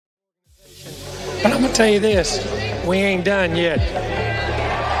But I'm going to tell you this, we ain't done yet.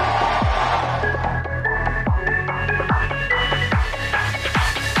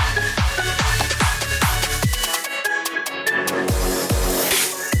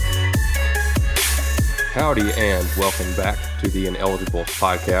 Howdy and welcome back to the Ineligibles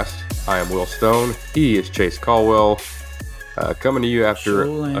podcast. I am Will Stone. He is Chase Caldwell. Coming to you after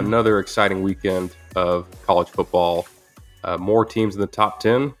another exciting weekend of college football. More teams in the top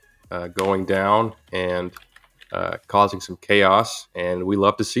 10 going down and causing some chaos, and we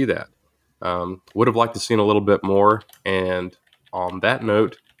love to see that. Would have liked to seen a little bit more. And on that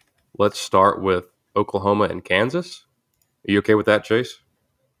note, let's start with Oklahoma and Kansas. Are you okay with that, Chase?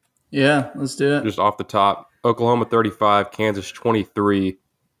 Yeah, let's do it. Just off the top, Oklahoma 35, Kansas 23.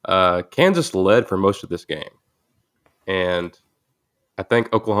 Kansas led for most of this game. And I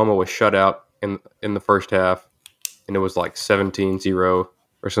think Oklahoma was shut out in the first half, and it was like 17-0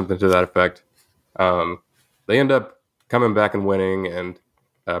 or something to that effect. They end up coming back and winning and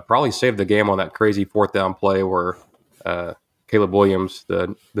probably saved the game on that crazy fourth down play where Caleb Williams,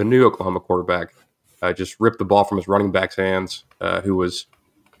 the new Oklahoma quarterback, just ripped the ball from his running back's hands, who was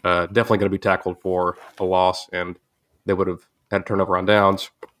definitely going to be tackled for a loss, and they would have had turnover on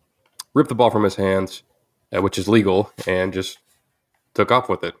downs. Ripped the ball from his hands, which is legal, and just took off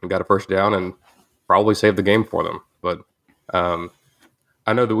with it and got a first down and probably saved the game for them. But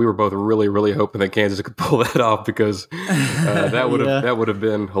I know that we were both really, really hoping that Kansas could pull that off because that would have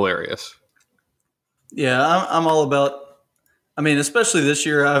been hilarious. Yeah, I'm all about. I mean, especially this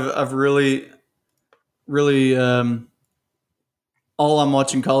year, I've really all I'm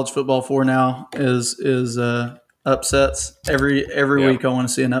watching college football for now is upsets. Every week I want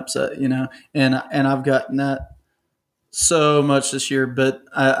to see an upset, and I've gotten that so much this year, but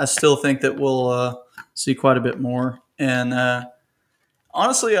I still think that we'll see quite a bit more. And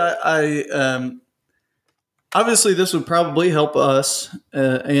honestly, I obviously this would probably help us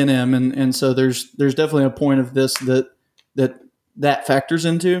A&M, and so there's definitely a point of this that factors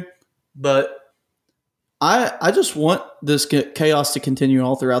into, but I just want this chaos to continue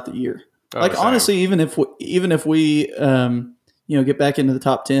all throughout the year. Honestly, even if we get back into the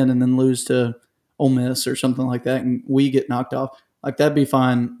top 10 and then lose to Ole Miss or something like that, and we get knocked off, like that'd be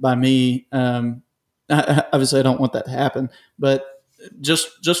fine by me. Obviously, I don't want that to happen, but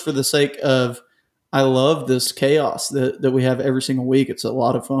just for the sake of, I love this chaos that we have every single week. It's a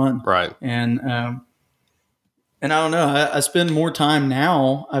lot of fun, right? And I don't know. I spend more time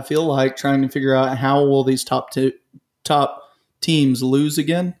now, I feel like, trying to figure out how will these top teams lose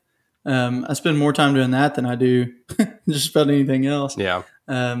again. I spend more time doing that than I do just about anything else. Yeah.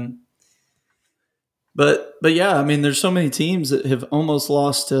 But yeah, I mean, there's so many teams that have almost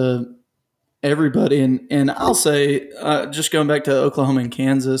lost to everybody. And I'll say, just going back to Oklahoma and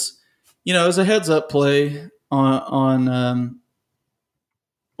Kansas, as a heads up play on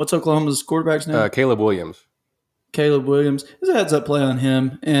what's Oklahoma's quarterback's name? Caleb Williams. Caleb Williams. It was a heads up play on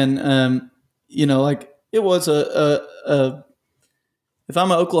him. And, it was if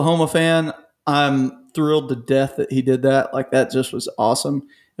I'm an Oklahoma fan, I'm thrilled to death that he did that. Like, that just was awesome.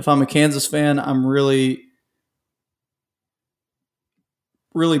 If I'm a Kansas fan, I'm really,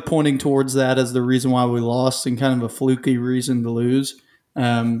 really pointing towards that as the reason why we lost and kind of a fluky reason to lose.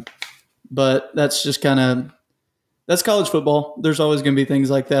 But that's just that's college football. There's always going to be things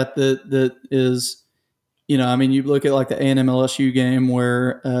like that is, you look at like the A&M LSU game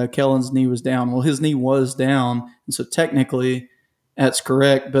where Kellen's knee was down. Well, his knee was down, and so technically that's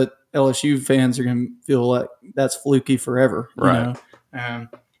correct, but LSU fans are going to feel like that's fluky forever. Right.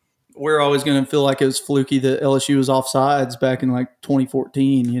 We're always going to feel like it was fluky that LSU was offsides back in like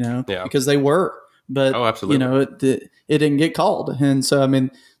 2014, because they were. But, absolutely. It didn't get called. And so, I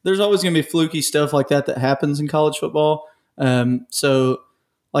mean, there's always going to be fluky stuff like that happens in college football. So,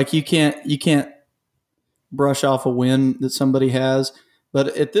 like, you can't brush off a win that somebody has.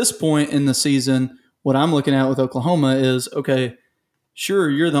 But at this point in the season, what I'm looking at with Oklahoma is, okay, sure,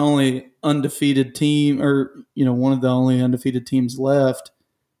 you're the only undefeated team, or, one of the only undefeated teams left,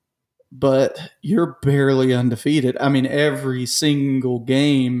 but you're barely undefeated. I mean, every single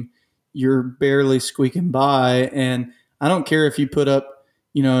game, you're barely squeaking by. And I don't care if you put up,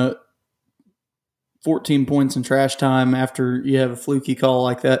 14 points in trash time after you have a fluky call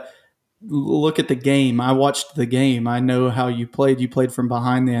like that. Look at the game. I watched the game. I know how you played. You played from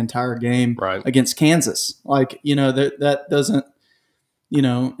behind the entire game against Kansas. Like, that doesn't,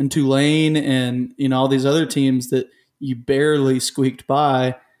 and Tulane and, all these other teams that you barely squeaked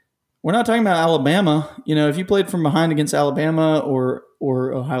by. We're not talking about Alabama. If you played from behind against Alabama or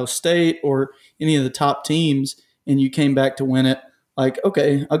Ohio State or any of the top teams and you came back to win it, like,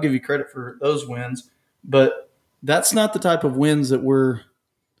 okay, I'll give you credit for those wins, but that's not the type of wins that we're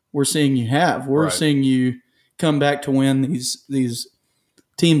seeing you have. We're Right. seeing you come back to win these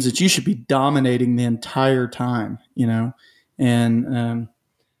teams that you should be dominating the entire time, and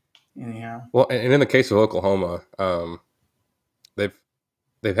anyhow. Well, and in the case of Oklahoma,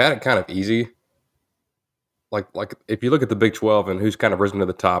 they've had it kind of easy. Like if you look at the Big 12 and who's kind of risen to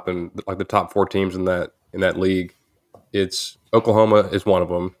the top, and like the top 4 teams in that league, it's Oklahoma is one of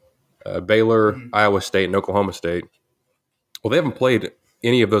them, Baylor, Iowa State, and Oklahoma State. Well, they haven't played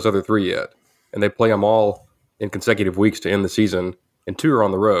any of those other 3 yet, and they play them all in consecutive weeks to end the season, and 2 are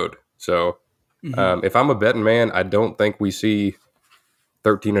on the road. So if I'm a betting man, I don't think we see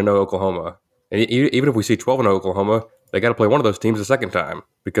 13-0 Oklahoma. And even if we see 12-0 Oklahoma, they got to play one of those teams a second time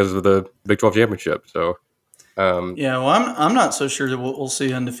because of the Big 12 championship. So, well, I'm not so sure that we'll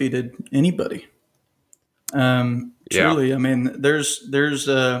see undefeated anybody. Truly, I mean, there's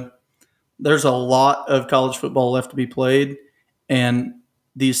a lot of college football left to be played, and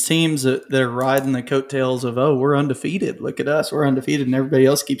these teams that are riding the coattails of, oh, we're undefeated. Look at us, we're undefeated, and everybody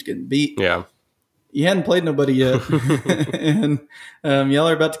else keeps getting beat. Yeah. You hadn't played nobody yet, and y'all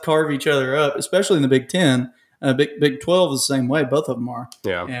are about to carve each other up, especially in the Big 10. Big 12 is the same way. Both of them are.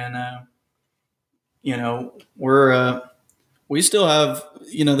 Yeah. And, we still have,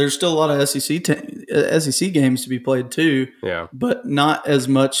 there's still a lot of SEC games to be played too. Yeah. But not as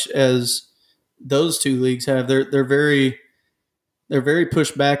much as those 2 leagues have. They're very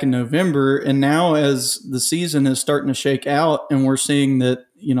pushed back in November. And now as the season is starting to shake out and we're seeing that,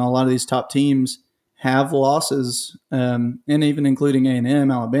 a lot of these top teams have losses, and even including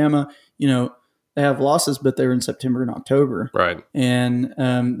A&M, Alabama, they have losses, but they're in September and October. Right. And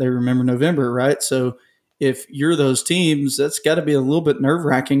they remember November, right? So if you're those teams, that's got to be a little bit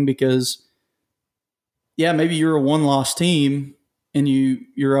nerve-wracking because, yeah, maybe you're a one-loss team and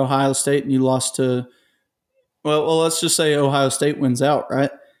you're Ohio State and you lost to well, let's just say Ohio State wins out,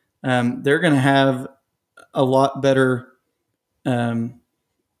 right? They're going to have a lot better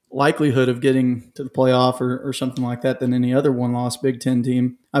likelihood of getting to the playoff or something like that than any other one-loss Big Ten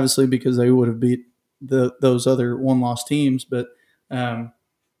team, obviously because they would have beat those other one-loss teams. But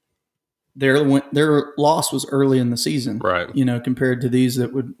their loss was early in the season, right? Compared to these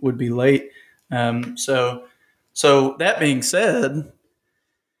that would be late. So that being said,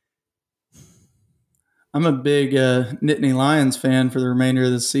 I'm a big Nittany Lions fan for the remainder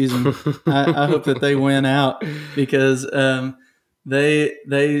of the season. I hope that they win out because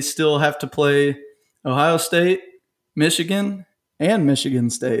they still have to play Ohio State, Michigan, and Michigan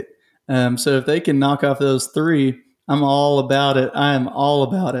State. So if they can knock off those 3, I'm all about it. I am all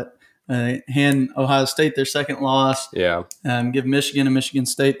about it. Hand Ohio State their second loss. Yeah. Give Michigan and Michigan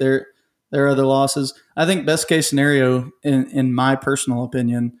State their other losses. I think best case scenario, in my personal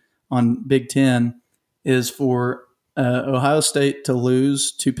opinion, on Big Ten is for Ohio State to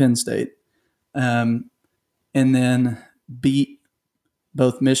lose to Penn State, and then beat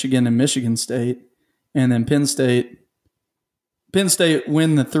both Michigan and Michigan State, and then Penn State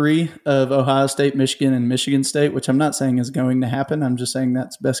win the 3 of Ohio State, Michigan, and Michigan State, which I'm not saying is going to happen. I'm just saying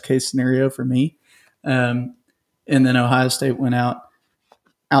that's best case scenario for me. And then Ohio State went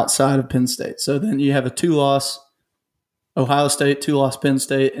outside of Penn State. So then you have a 2-loss Ohio State, 2-loss Penn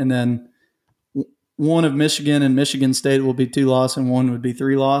State, and then one of Michigan and Michigan State will be 2-loss and one would be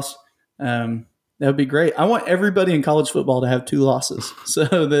 3-loss. That would be great. I want everybody in college football to have 2 losses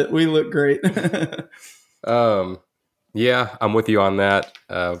so that we look great. Yeah, I'm with you on that.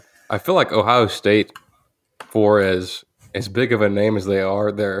 I feel like Ohio State, for as big of a name as they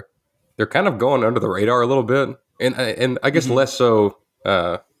are, they're kind of going under the radar a little bit, and I guess less so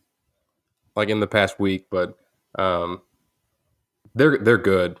like in the past week, but they're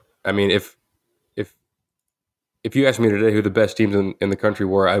good. I mean, if you asked me today who the best teams in the country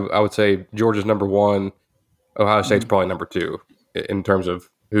were, I would say Georgia's number 1, Ohio State's probably number 2 in terms of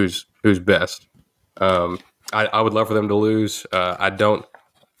who's best. I would love for them to lose. I don't.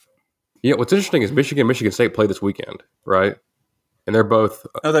 What's interesting is Michigan State play this weekend, right? And they're both.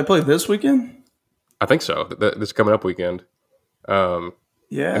 Oh, they play this weekend? I think so. This coming up weekend. Yeah,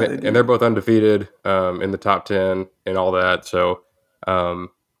 and they're both undefeated in the top 10 and all that. So I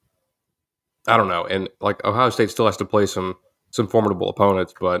don't know. And like Ohio State still has to play some formidable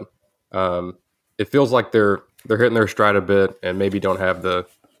opponents, but it feels like they're hitting their stride a bit and maybe don't have the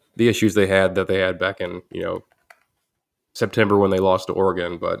issues they had back in September when they lost to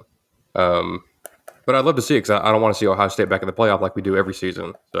Oregon. But I'd love to see it because I don't want to see Ohio State back in the playoff like we do every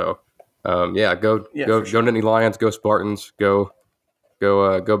season. So go Nittany Lions, go Spartans, go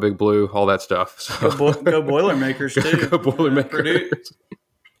go Big Blue, all that stuff. So. Go Boilermakers too. Go Boilermakers.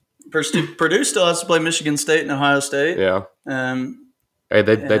 Purdue still has to play Michigan State and Ohio State. Yeah. Hey,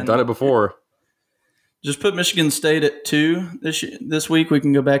 they've done it before. Just put Michigan State at 2 this week. We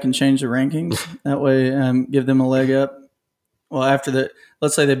can go back and change the rankings. That way, give them a leg up. Well,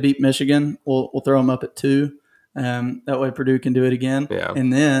 let's say they beat Michigan, we'll throw them up at 2. That way, Purdue can do it again. Yeah.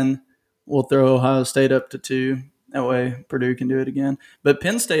 And then we'll throw Ohio State up to 2. That way, Purdue can do it again. But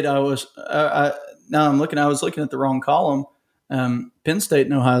Penn State, I was looking at the wrong column. Penn State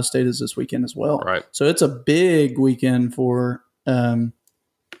and Ohio State is this weekend as well. Right. So it's a big weekend for the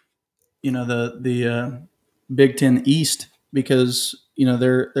Big Ten East because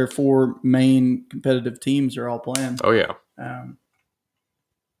their 4 main competitive teams are all playing. Oh yeah.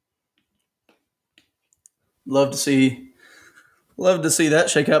 Love to see that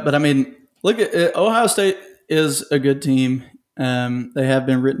shake out. But I mean, look at Ohio State is a good team. They have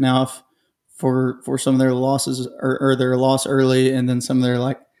been written off for some of their losses or their loss early, and then some of their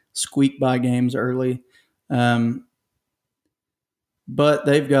like squeak by games early. But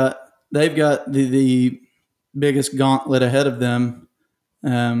they've got the biggest gauntlet ahead of them.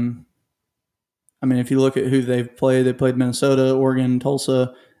 I mean, if you look at who they've played, they played Minnesota, Oregon,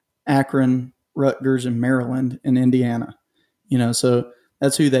 Tulsa, Akron, Rutgers, and Maryland, and Indiana. So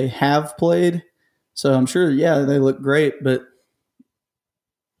that's who they have played. So I'm sure, they look great, but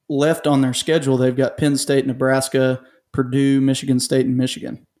left on their schedule, they've got Penn State, Nebraska, Purdue, Michigan State, and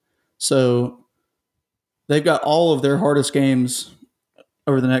Michigan. So they've got all of their hardest games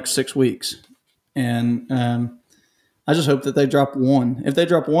over the next 6 weeks. And I just hope that they drop 1. If they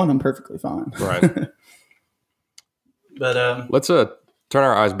drop 1, I'm perfectly fine. Right. But let's turn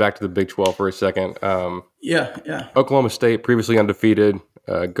our eyes back to the Big 12 for a second. Yeah. Oklahoma State, previously undefeated,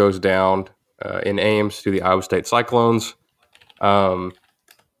 goes down in Ames to the Iowa State Cyclones.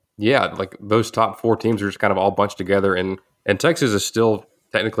 Like those top 4 teams are just kind of all bunched together, and Texas is still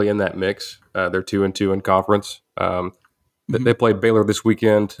technically in that mix. They're 2-2 in conference. They play Baylor this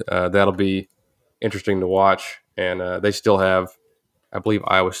weekend. That'll be interesting to watch. And they still have, I believe,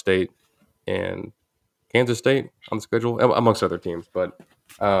 Iowa State and Kansas State on the schedule, amongst other teams. But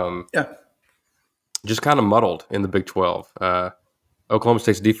just kind of muddled in the Big 12. Oklahoma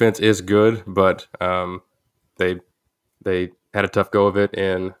State's defense is good, but they had a tough go of it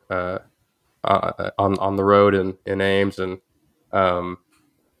in on the road in Ames, and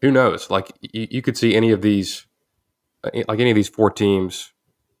who knows? Like you could see any of these 4 teams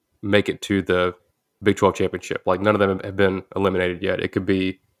make it to the Big 12 championship. Like none of them have been eliminated yet. It could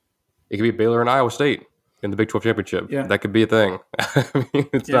be Baylor and Iowa State in the Big 12 championship. Yeah. That could be a thing. I mean,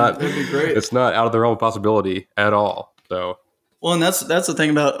 that'd be great. It's not out of the realm of possibility at all. So. Well, and that's the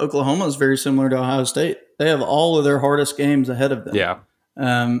thing about Oklahoma is very similar to Ohio State. They have all of their hardest games ahead of them. Yeah.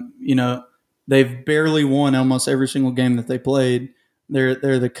 They've barely won almost every single game that they played.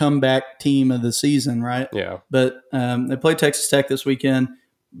 They're the comeback team of the season, right? Yeah. But they play Texas Tech this weekend.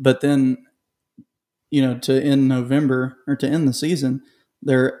 But then, to end November or to end the season,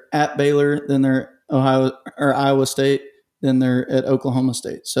 they're at Baylor, then they're Iowa State, then they're at Oklahoma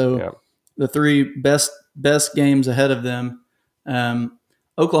State. So the 3 best games ahead of them.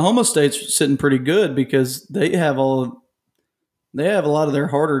 Oklahoma State's sitting pretty good because they have a lot of their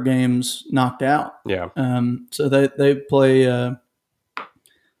harder games knocked out. Yeah. So they play.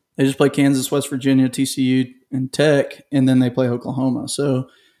 They just play Kansas, West Virginia, TCU, and Tech, and then they play Oklahoma. So,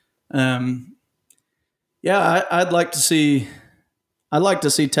 I'd like to see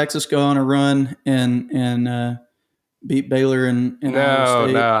Texas go on a run and beat Baylor and Iowa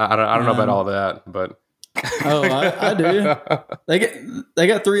State. No, I don't know about all that, but. I do. They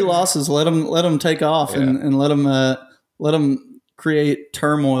got 3 losses. Let them take off and let them create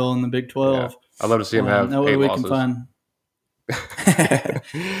turmoil in the Big 12. Yeah. I'd love to see them have that way 8 we losses. can find.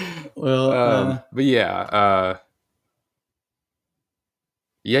 But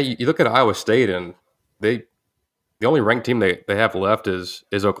you look at Iowa State, and the only ranked team they have left is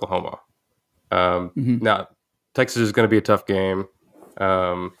Oklahoma. Now Texas is going to be a tough game.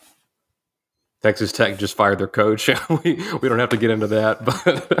 Texas Tech just fired their coach. we don't have to get into that,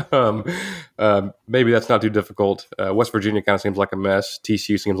 but maybe that's not too difficult. West Virginia kind of seems like a mess.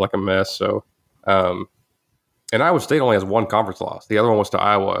 TCU seems like a mess. So, and Iowa State only has 1 conference loss. The other one was to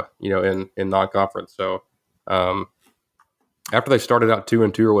Iowa, in non-conference. So, after they started out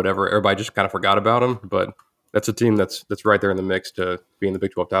 2-2 or whatever, everybody just kind of forgot about them. But that's a team that's right there in the mix to be in the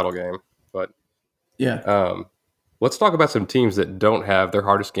Big 12 title game. But let's talk about some teams that don't have their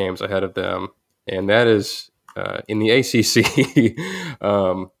hardest games ahead of them. And that is in the ACC,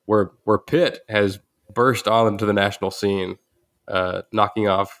 where Pitt has burst on into the national scene. knocking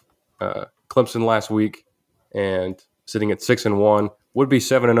off Clemson last week and sitting at 6-1. Would be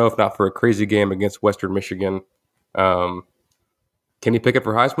 7-0 if not for a crazy game against Western Michigan. Can he pick it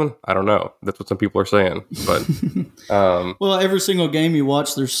for Heisman? I don't know. That's what some people are saying. But well, every single game you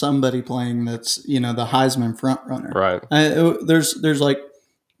watch, there's somebody playing that's the Heisman front runner. Right. There's like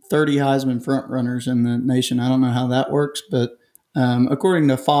 30 Heisman front runners in the nation. I don't know how that works, but according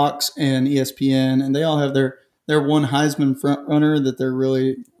to Fox and ESPN, and they all have their one Heisman front runner that they're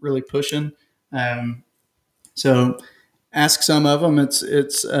really really pushing. So ask some of them.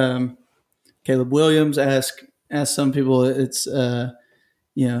 It's Caleb Williams. Ask some people. It's Kayvon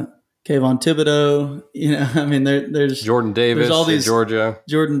Thibodeau. I mean there's Jordan Davis. There's all these Georgia.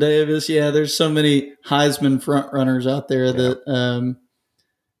 Jordan Davis. Yeah, there's so many Heisman front runners out there that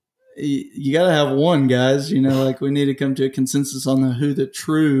you got to have one, guys. Like we need to come to a consensus on who the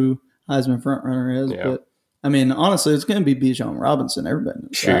true Heisman front runner is. Yeah. But I mean, honestly, it's going to be Bijan Robinson. Everybody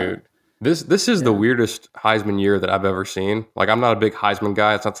knows that. This is the weirdest Heisman year that I've ever seen. Like, I'm not a big Heisman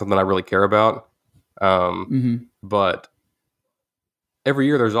guy. It's not something I really care about. But every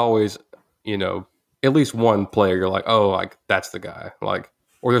year there's always, at least one player you're like, oh, like that's the guy. Like,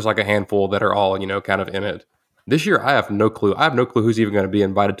 or there's like a handful that are all, kind of in it. This year, I have no clue. I have no clue who's even going to be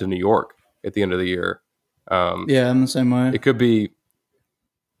invited to New York at the end of the year. I'm the same way. It could be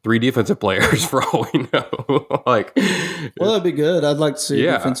 3 defensive players for all we know. Like, well, that'd be good. I'd like to see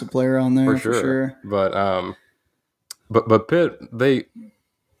a defensive player on there for sure. But Pitt,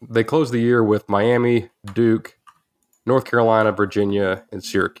 they closed the year with Miami, Duke, North Carolina, Virginia, and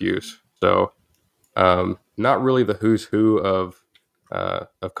Syracuse. So, not really the who's who of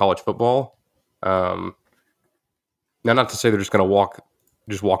college football. Now, not to say they're just going to walk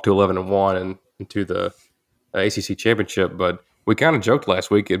to 11-1 and into the ACC championship, but we kind of joked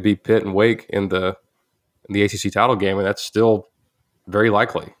last week it'd be Pitt and Wake in the ACC title game, and that's still very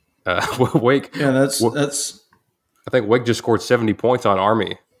likely. Wake, that's. I think Wake just scored 70 points on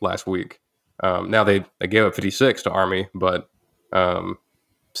Army last week. Now they gave up 56 to Army, but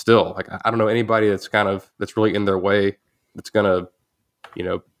still, like I don't know anybody that's really in their way that's going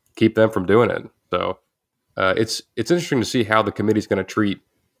to keep them from doing it. So. It's interesting to see how the committee's going to treat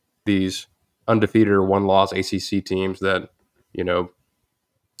these undefeated or one-loss ACC teams that,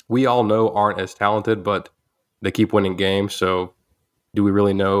 we all know aren't as talented, but they keep winning games. So do we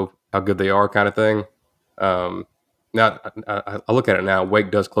really know how good they are kind of thing? Now, I look at it now.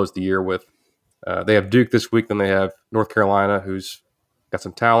 Wake does close the year with they have Duke this week. Then they have North Carolina, who's got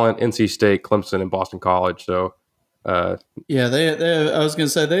some talent, NC State, Clemson, and Boston College. So, they I was going to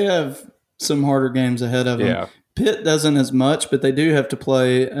say they have some harder games ahead of them. Yeah. Pitt doesn't as much, but they do have to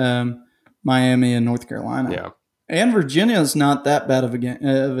play Miami and North Carolina. Yeah, and Virginia is not that bad of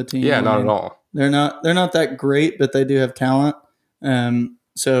a team. Yeah, not at all. They're not that great, but they do have talent.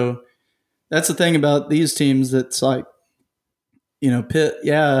 So that's the thing about these teams. That's like, Pitt.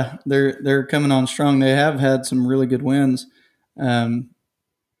 Yeah, they're coming on strong. They have had some really good wins,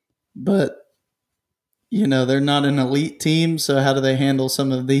 but. They're not an elite team, so how do they handle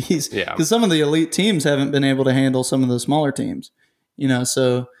some of these? Yeah. Because some of the elite teams haven't been able to handle some of the smaller teams.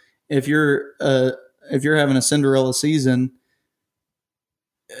 So if you're having a Cinderella season,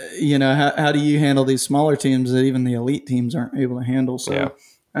 how do you handle these smaller teams that even the elite teams aren't able to handle? So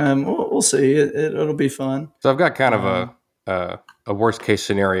we'll see. It'll be fun. So I've got kind of a worst case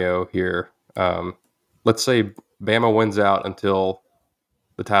scenario here. Let's say Bama wins out until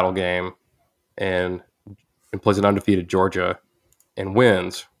the title game and plays an undefeated Georgia and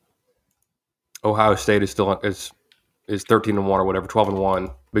wins. Ohio State is still is 13-1 or whatever,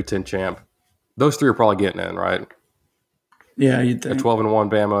 12-1, Big Ten champ. Those 3 are probably getting in, right? Yeah, you'd think. A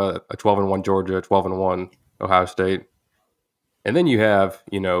 12-1 Bama, a 12-1 Georgia, a 12-1 Ohio State. And then you have,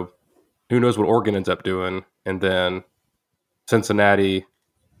 who knows what Oregon ends up doing, and then Cincinnati,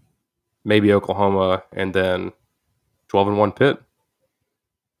 maybe Oklahoma, and then 12-1 Pitt.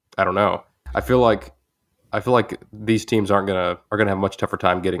 I don't know. I feel like these teams are gonna have a much tougher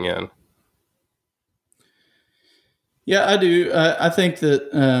time getting in. Yeah, I do. I think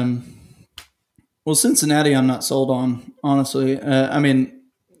that. Cincinnati, I'm not sold on, honestly. I mean,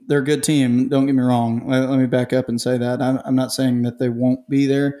 they're a good team. Don't get me wrong. Let me back up and say that. I'm not saying that they won't be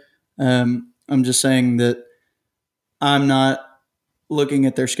there. I'm just saying that I'm not looking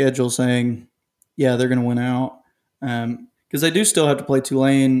at their schedule saying, yeah, they're going to win out. Because they do still have to play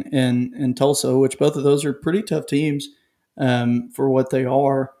Tulane and Tulsa, which both of those are pretty tough teams for what they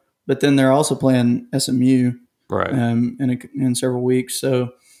are. But then they're also playing SMU in several weeks.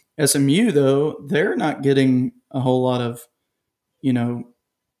 So SMU, though, they're not getting a whole lot of,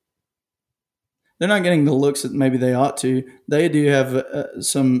 they're not getting the looks that maybe they ought to. They do have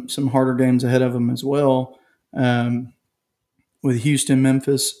some harder games ahead of them as well, with Houston,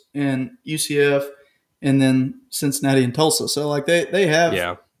 Memphis, and UCF, and then Cincinnati and Tulsa. So like they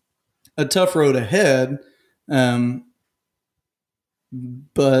have a tough road ahead,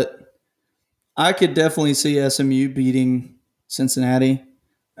 but I could definitely see SMU beating Cincinnati,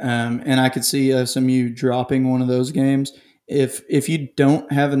 and I could see SMU dropping one of those games. If you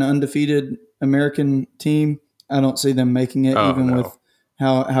don't have an undefeated American team, I don't see them making it, with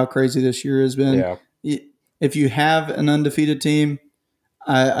how crazy this year has been. Yeah. If you have an undefeated team,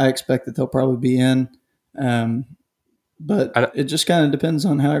 I expect that they'll probably be in. But it just kind of depends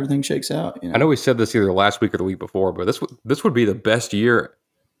on how everything shakes out. I know we said this either last week or the week before, but this would be the best year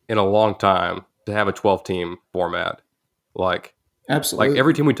in a long time to have a 12-team format. Like, absolutely, like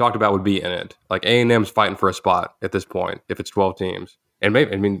every team we talked about would be in it. Like A&M's fighting for a spot at this point if it's 12 teams, and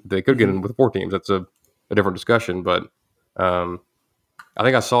maybe they could get in with 4 teams. That's a different discussion. But I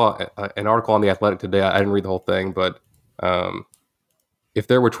think I saw an article on The Athletic today. I didn't read the whole thing, but if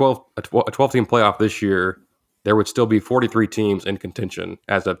there were a 12-team playoff this year, there would still be 43 teams in contention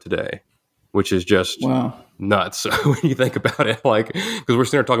as of today, which is just nuts when you think about it. Like, because we're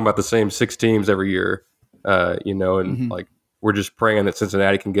sitting here talking about the same 6 teams every year, and like we're just praying that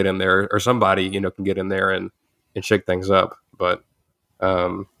Cincinnati can get in there or somebody, can get in there and shake things up. But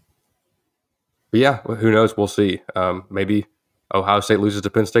yeah, who knows? We'll see. Maybe Ohio State loses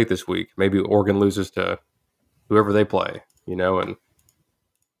to Penn State this week. Maybe Oregon loses to whoever they play, and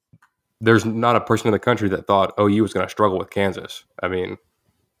there's not a person in the country that thought OU was going to struggle with Kansas. I mean,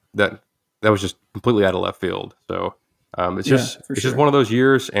 that was just completely out of left field. So it's just one of those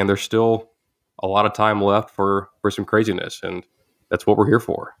years, and there's still a lot of time left for some craziness, and that's what we're here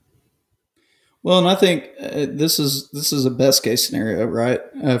for. Well, and I think this is a best case scenario, right,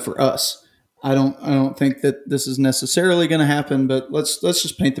 for us. I don't think that this is necessarily going to happen, but let's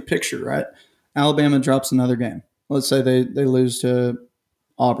just paint the picture, right? Alabama drops another game. Let's say they lose to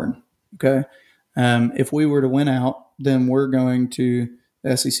Auburn. Okay. If we were to win out, then we're going to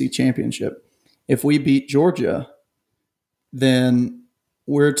the SEC championship. If we beat Georgia, then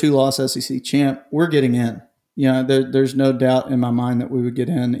we're a 2-loss SEC champ. We're getting in. There's no doubt in my mind that we would get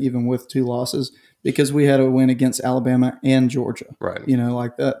in even with 2 losses because we had a win against Alabama and Georgia. Right.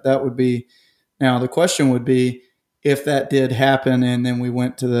 Like that would be. Now the question would be if that did happen and then we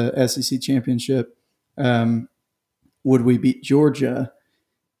went to the SEC championship, would we beat Georgia?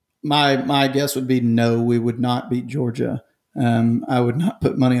 My guess would be no, we would not beat Georgia. I would not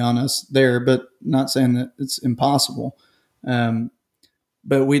put money on us there, but not saying that it's impossible.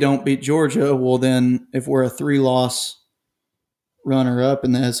 But we don't beat Georgia. Well, then if we're a 3-loss runner-up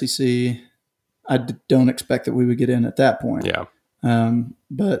in the SEC, I don't expect that we would get in at that point. Yeah.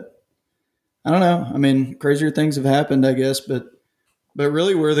 But I don't know. I mean, crazier things have happened, I guess. But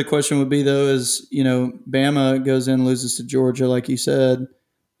really where the question would be, though, is, Bama goes in, loses to Georgia, like you said.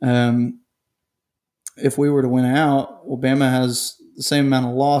 If we were to win out, well, Bama has the same amount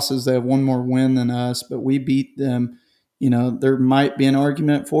of losses. They have one more win than us, but we beat them. There might be an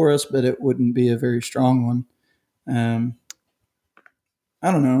argument for us, but it wouldn't be a very strong one.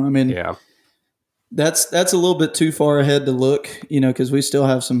 I don't know. I mean, yeah, that's a little bit too far ahead to look, because we still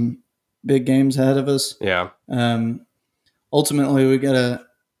have some big games ahead of us. Yeah. Ultimately, we gotta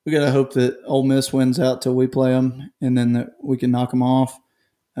hope that Ole Miss wins out till we play them, and then that we can knock them off.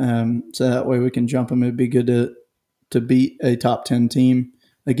 So that way we can jump them. It'd be good to beat a top 10 team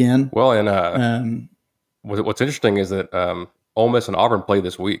again. Well, and what's interesting is that Ole Miss and Auburn play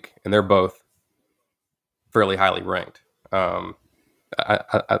this week, and they're both fairly highly ranked.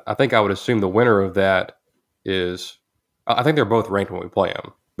 I think I would assume the winner of that is. I think they're both ranked when we play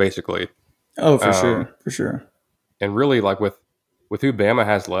them, basically. Oh, for sure. And really, like with who Bama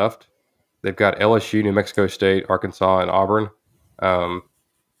has left, they've got LSU, New Mexico State, Arkansas, and Auburn.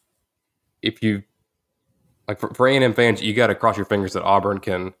 If you like for A&M fans, you got to cross your fingers that Auburn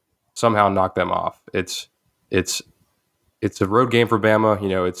can somehow knock them off. It's a road game for Bama.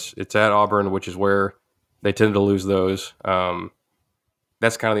 It's at Auburn, which is where they tend to lose those.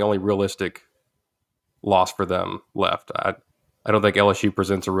 That's kind of the only realistic loss for them left. I don't think LSU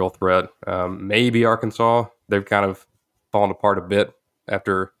presents a real threat. Maybe Arkansas. They've kind of fallen apart a bit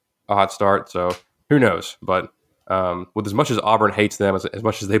after a hot start, so who knows? But with as much as Auburn hates them, as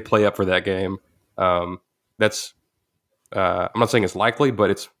much as they play up for that game, that's I'm not saying it's likely, but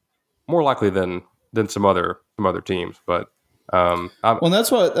it's more likely than some other teams. But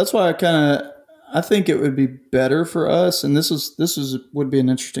that's why I think it would be better for us, and this would be an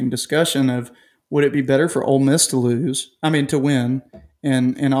interesting discussion of would it be better for Ole Miss to lose? I mean to win,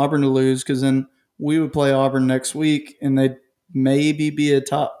 and Auburn to lose, because then we would play Auburn next week, and they'd maybe be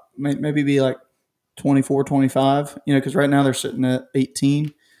maybe be like 24, 25, because right now they're sitting at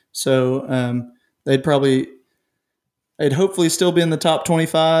 18. So they'd hopefully still be in the top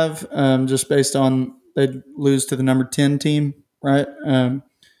 25, just based on they'd lose to the number 10 team, right?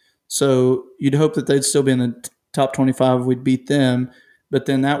 So you'd hope that they'd still be in the top 25 if we'd beat them. But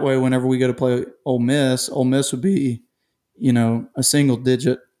then that way, whenever we go to play Ole Miss would be, a single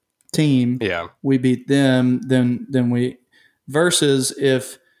digit team. Yeah. We beat them, then we versus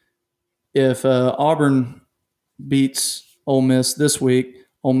if Auburn beats Ole Miss this week,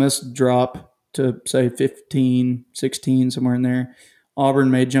 Ole Miss drop to say 15, 16, somewhere in there.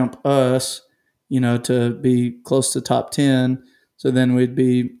 Auburn may jump us, to be close to top 10. So then we'd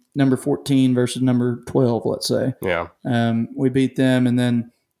be number 14 versus number 12, let's say. Yeah. We beat them, and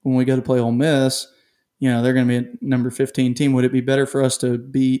then when we go to play Ole Miss, they're going to be a number 15 team. Would it be better for us to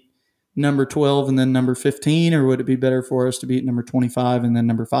beat number 12 and then number 15, or would it be better for us to beat number 25 and then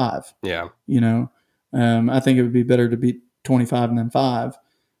number 5? Yeah. I think it would be better to beat 25 and then 5.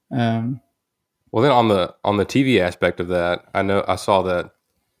 Well, then on the TV aspect of that, I saw that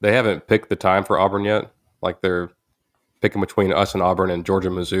they haven't picked the time for Auburn yet. Like they're picking between us and Auburn and Georgia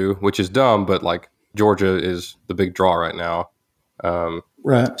Mizzou, which is dumb, but like Georgia is the big draw right now.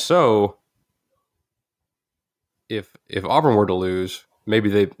 Right. So if Auburn were to lose,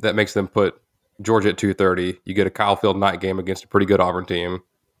 maybe that makes them put Georgia at 2:30. You get a Kyle Field night game against a pretty good Auburn team,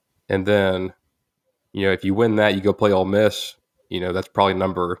 and then if you win that, you go play Ole Miss. That's probably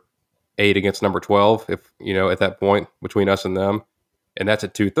number 8 against number 12. If at that point between us and them, and that's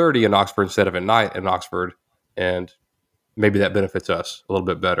at 2:30 in Oxford instead of at night in Oxford, and maybe that benefits us a little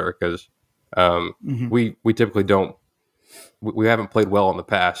bit better because we typically don't. We haven't played well in the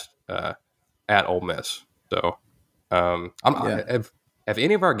past at Ole Miss. So have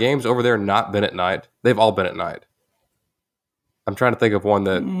any of our games over there not been at night? They've all been at night. I'm trying to think of one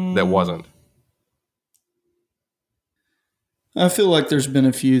that wasn't. I feel like there's been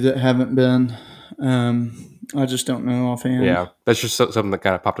a few that haven't been. I just don't know offhand. Yeah, that's just something that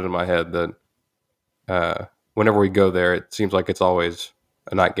kind of popped into my head that whenever we go there, it seems like it's always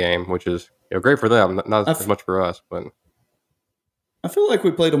a night game, which is great for them, not as much for us. But I feel like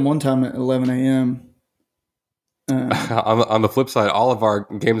we played them one time at 11 a.m. On the flip side, all of our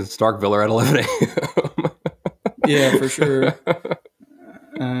games in Starkville are at 11 a.m. Yeah, for sure.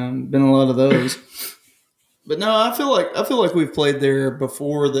 Been a lot of those. But no, I feel like we've played there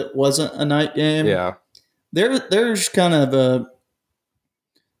before that wasn't a night game. Yeah. There's kind of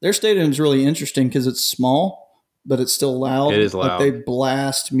their stadium's really interesting because it's small, but it's still loud. It is loud. Like they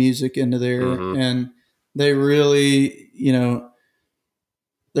blast music into there, and they really,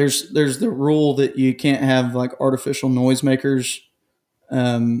 there's the rule that you can't have like artificial noisemakers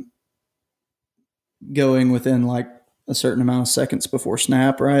going within like a certain amount of seconds before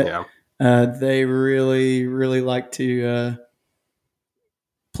snap, right? Yeah. They really, really like to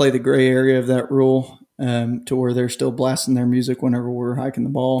play the gray area of that rule to where they're still blasting their music whenever we're hiking the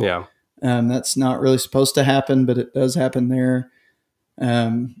ball. Yeah. That's not really supposed to happen, but it does happen there.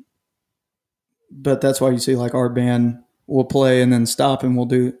 But that's why you see like our band will play and then stop and we'll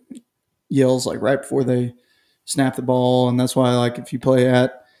do yells like right before they snap the ball. And that's why like if you play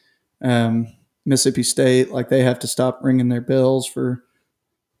at Mississippi State, like they have to stop ringing their bells for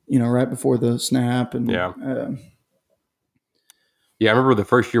right before the snap. And yeah, I remember the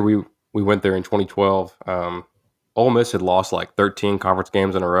first year we went there in 2012. Ole Miss had lost like 13 conference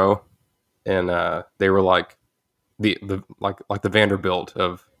games in a row, and they were like the Vanderbilt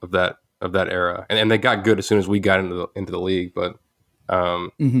of that era, and they got good as soon as we got into the league. But I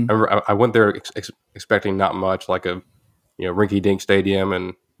remember I went there expecting not much, like a rinky-dink stadium,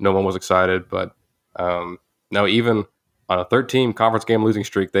 and no one was excited. But no, even on a 13 conference game losing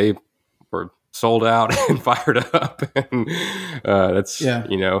streak, they were sold out and fired up, and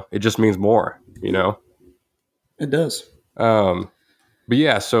it just means more, It does. But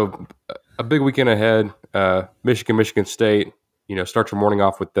yeah, so a big weekend ahead. Michigan State. Start your morning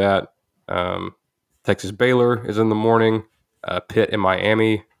off with that. Texas Baylor is in the morning. Pitt and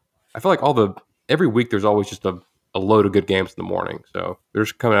Miami. I feel like every week there's always just a load of good games in the morning. So they're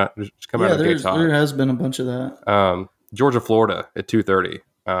just coming out of the gates hot. There has been a bunch of that. Georgia, Florida at 2:30.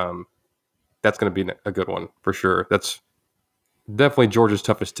 That's going to be a good one for sure. That's definitely Georgia's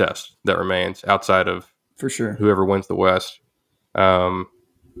toughest test that remains outside of for sure whoever wins the West. And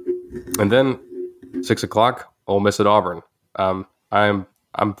then 6:00, Ole Miss at Auburn. I'm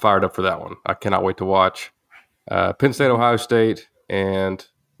fired up for that one. I cannot wait to watch Penn State, Ohio State, and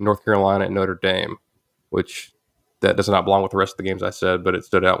North Carolina at Notre Dame, which that does not belong with the rest of the games I said, but it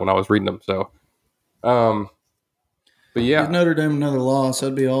stood out when I was reading them. So But yeah, Give Notre Dame another loss.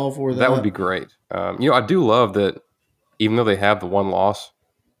 I'd be all for that. that would be great. I do love that even though they have the one loss,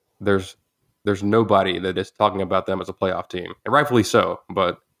 there's nobody that is talking about them as a playoff team, and rightfully so.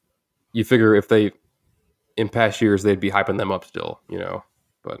 But you figure if they in past years they'd be hyping them up still,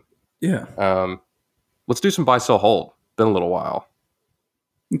 But yeah. Let's do some buy, sell, hold. Been a little while.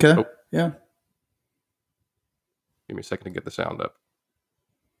 Okay. Oh. Yeah. Give me a second to get the sound up.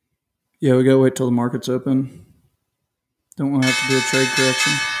 Yeah, we gotta wait till the market's open. Don't want to have to do a trade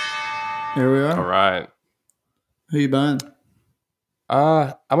correction. There we are. All right. Who you buying?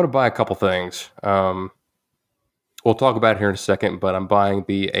 I'm going to buy a couple things. We'll talk about it here in a second, but I'm buying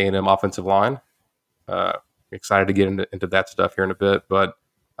the A&M offensive line. Excited to get into that stuff here in a bit, but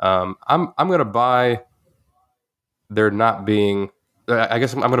I'm going to buy there not being. I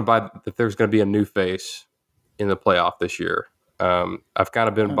guess I'm going to buy that there's going to be a new face in the playoff this year. I've kind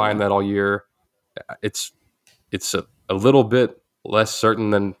of been buying that all year. It's a little bit less certain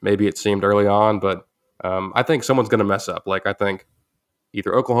than maybe it seemed early on, but I think someone's going to mess up. Like I think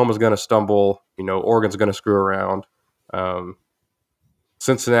either Oklahoma's going to stumble, Oregon's going to screw around,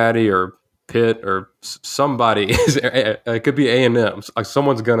 Cincinnati or Pitt or somebody is. It could be A&M. Like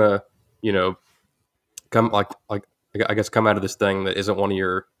someone's going to, come come out of this thing that isn't one of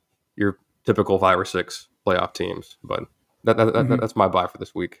your typical 5 or 6 playoff teams. But that's my buy for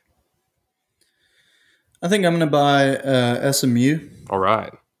this week. I think I'm going to buy SMU. All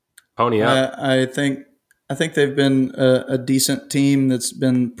right, pony up. I think they've been a decent team that's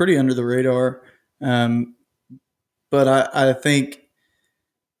been pretty under the radar. But I think,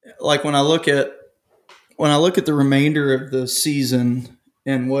 like when I look at the remainder of the season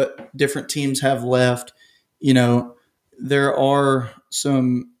and what different teams have left, there are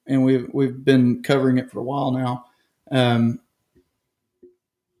some, and we've been covering it for a while now.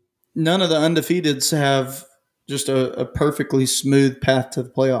 None of the undefeateds have just a perfectly smooth path to the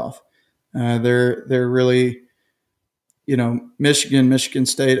playoff. They're really, Michigan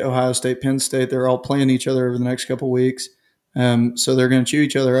State, Ohio State, Penn State, they're all playing each other over the next couple of weeks. So they're going to chew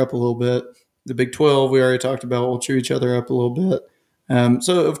each other up a little bit. The Big 12, we already talked about, will chew each other up a little bit.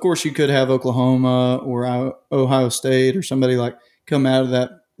 So, of course, you could have Oklahoma or Ohio State or somebody like come out of that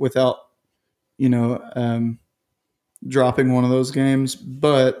without, dropping one of those games.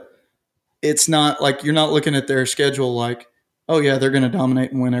 But it's not like you're not looking at their schedule like, oh, yeah, they're going to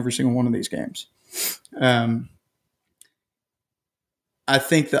dominate and win every single one of these games. I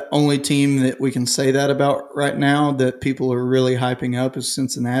think the only team that we can say that about right now that people are really hyping up is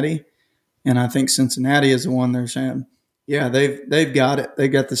Cincinnati. And I think Cincinnati is the one they're saying, yeah, they've got it. They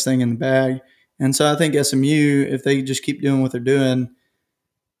got this thing in the bag. And so I think SMU, if they just keep doing what they're doing,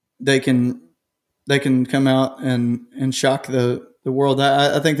 they can come out and shock the world.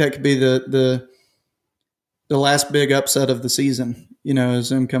 I think that could be the last big upset of the season, is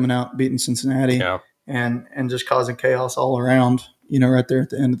them coming out beating Cincinnati and just causing chaos all around, right there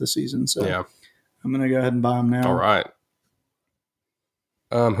at the end of the season. So I'm going to go ahead and buy them now. All right.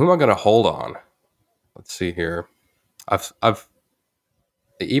 Who am I going to hold on? Let's see here. I've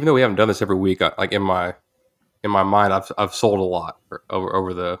even though we haven't done this every week, like in my mind, I've sold a lot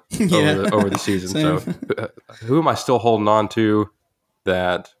over the over the season. So who am I still holding on to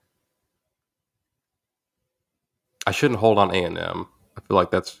that I shouldn't hold on A&M? I feel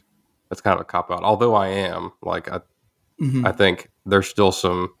like that's kind of a cop out. Although I am I think there's still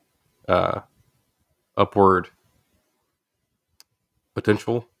some upward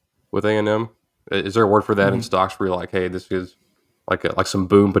potential with A&M. Is there a word for that in stocks where you're like, hey, this is like some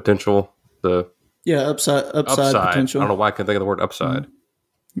boom potential? Upside potential. I don't know why I couldn't think of the word upside.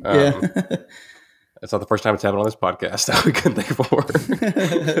 It's not the first time it's happened on this podcast that we couldn't think of a word.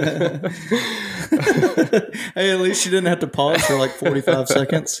 Hey, at least you didn't have to pause for like 45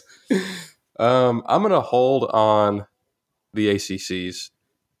 seconds. I'm going to hold on the ACC's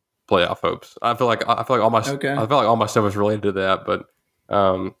playoff hopes. I feel like all my stuff is related to that, but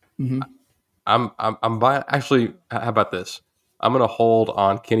I'm buying. Actually, how about this? I'm going to hold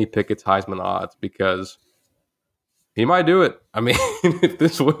on Kenny Pickett's Heisman odds because he might do it. I mean, if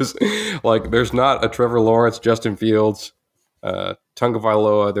this was like, there's not a Trevor Lawrence, Justin Fields,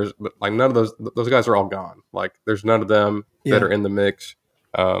 Tagovailoa. There's like none of those guys are all gone. Like there's none of them that are in the mix.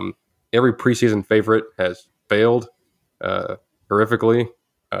 Every preseason favorite has failed horrifically.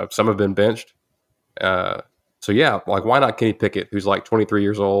 Some have been benched. So yeah, like why not Kenny Pickett, who's like 23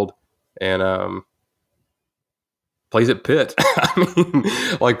 years old and plays at Pitt? I mean,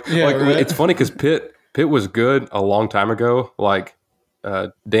 right. It's funny because Pitt was good a long time ago. Like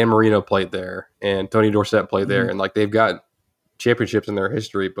Dan Marino played there and Tony Dorsett played there, and like they've got championships in their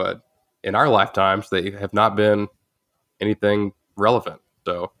history. But in our lifetimes, they have not been anything relevant.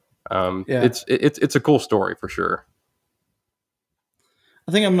 So it's a cool story for sure.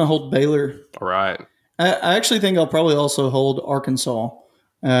 I think I'm going to hold Baylor. All right. I actually think I'll probably also hold Arkansas.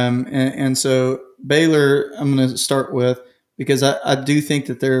 And so Baylor, I'm going to start with because I do think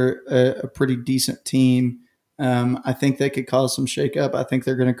that they're a pretty decent team. I think they could cause some shakeup. I think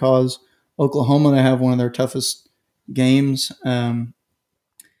they're going to cause Oklahoma to have one of their toughest games. And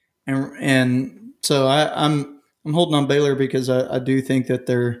so I'm holding on Baylor because I do think that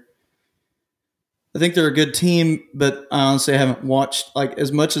they're a good team, but I honestly haven't watched like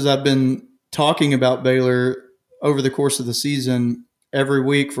as much as I've been talking about Baylor over the course of the season. Every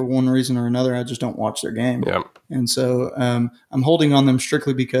week, for one reason or another, I just don't watch their game. Yeah. And so I'm holding on them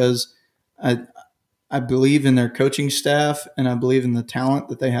strictly because I believe in their coaching staff and I believe in the talent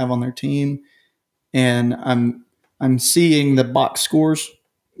that they have on their team. And I'm seeing the box scores,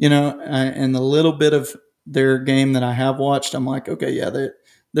 and the little bit of their game that I have watched, I'm like, okay, yeah,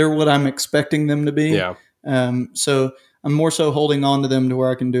 they're what I'm expecting them to be. Yeah. So I'm more so holding on to them to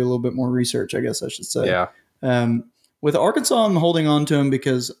where I can do a little bit more research, I guess I should say. Yeah. With Arkansas, I'm holding on to them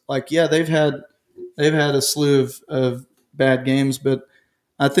because, they've had a slew of bad games, but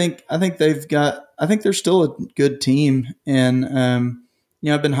I think they're still a good team, and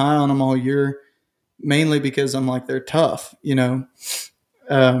I've been high on them all year, mainly because I'm like they're tough. You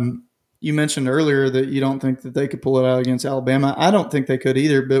mentioned earlier that you don't think that they could pull it out against Alabama. I don't think they could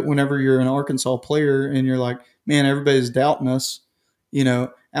either. But whenever you're an Arkansas player and you're like, man, everybody's doubting us,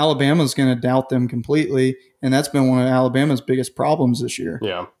 Alabama's going to doubt them completely. And that's been one of Alabama's biggest problems this year.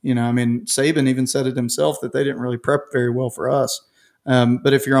 Yeah. Saban even said it himself that they didn't really prep very well for us.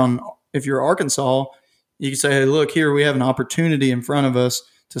 But if you're Arkansas, you can say, hey, look, here we have an opportunity in front of us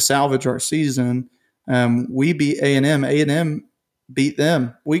to salvage our season. We beat A&M. A&M beat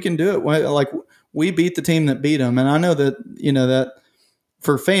them. We can do it. Like we beat the team that beat them. And I know that, that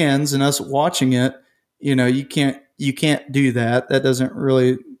for fans and us watching it, you can't do that. That doesn't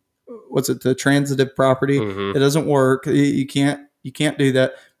really, the transitive property? Mm-hmm. It doesn't work. You can't do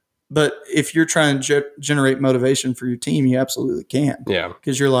that. But if you're trying to generate motivation for your team, you absolutely can. Yeah.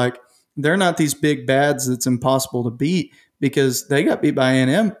 Because you're like, they're not these big bads that's impossible to beat because they got beat by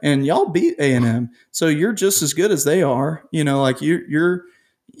A&M and y'all beat A&M. So you're just as good as they are. You can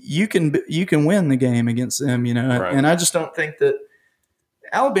win the game against them, Right. And I just don't think that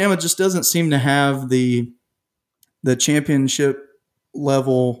Alabama just doesn't seem to have the championship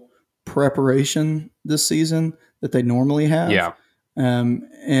level preparation this season that they normally have. Yeah.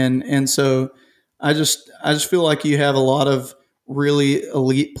 And so I just feel like you have a lot of really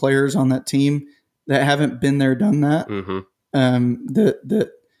elite players on that team that haven't been there, done that. Mm-hmm.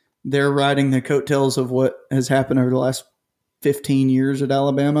 That they're riding the coattails of what has happened over the last 15 years at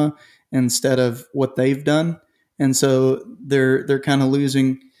Alabama instead of what they've done. And so they're kind of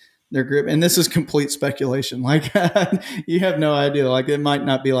losing their grip. And this is complete speculation. Like you have no idea. Like it might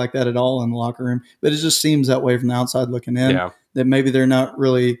not be like that at all in the locker room, but it just seems that way from the outside looking in. Yeah. That maybe they're not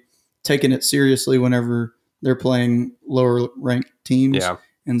really taking it seriously whenever they're playing lower ranked teams. Yeah.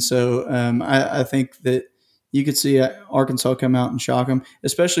 And so I think that you could see Arkansas come out and shock them,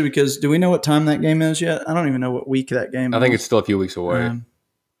 especially because do we know what time that game is yet? I don't even know what week that game is. I think it's still a few weeks away.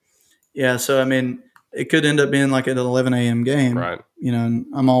 Yeah. So, I mean, it could end up being like an 11 a.m. game. Right. And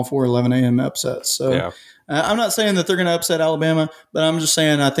I'm all for 11 a.m. upsets. So yeah. I'm not saying that they're going to upset Alabama, but I'm just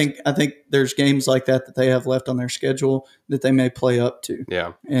saying I think there's games like that they have left on their schedule that they may play up to.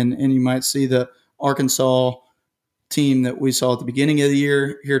 Yeah. And you might see the Arkansas team that we saw at the beginning of the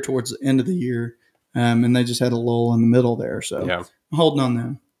year here towards the end of the year, and they just had a lull in the middle there. So yeah. I'm holding on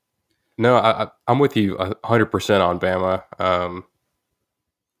them. No, I'm with you 100% on Bama.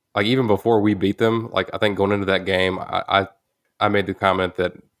 Like even before we beat them, like I think going into that game, I made the comment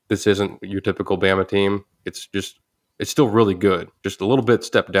that this isn't your typical Bama team. It's still really good, just a little bit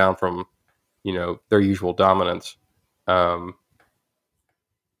stepped down from, their usual dominance. But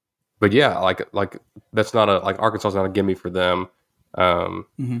yeah, like that's not Arkansas's not a gimme for them.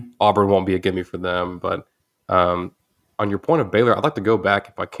 Auburn won't be a gimme for them. But on your point of Baylor, I'd like to go back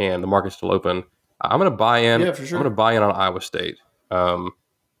if I can. The market's still open. I'm going to buy in. Yeah, for sure. I'm going to buy in on Iowa State.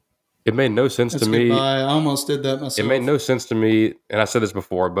 It made no sense to me. I almost did that myself. It made no sense to me, and I said this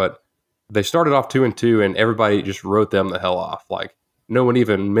before, but they started off 2-2, and everybody just wrote them the hell off. Like no one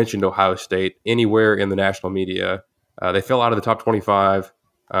even mentioned Ohio State anywhere in the national media. They fell out of the top 25,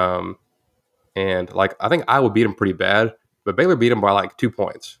 and I think Iowa beat them pretty bad, but Baylor beat them by 2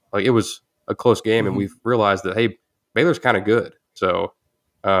 points. Like it was a close game, and we've realized that hey, Baylor's kind of good. So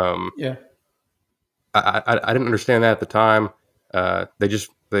yeah, I didn't understand that at the time.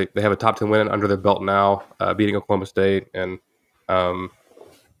 they have a top 10 win under their belt now, beating Oklahoma State, and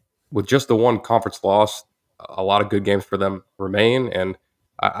with just the one conference loss, a lot of good games for them remain, and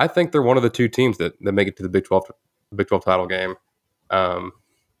I think they're one of the two teams that make it to the Big 12 title game.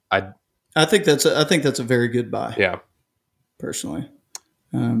 I think that's a very good buy. Yeah, personally.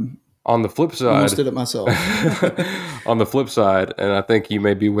 On the flip side, I almost did it myself. on the flip side, and I think you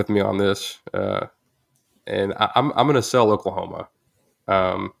may be with me on this, and I'm going to sell Oklahoma.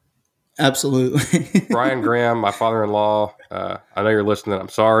 Absolutely. Brian Graham, my father-in-law, I know you're listening. I'm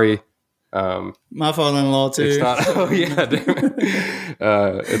sorry. My father-in-law too. It's not. Oh yeah, damn it.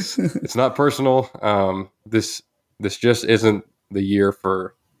 It's not personal. This just isn't the year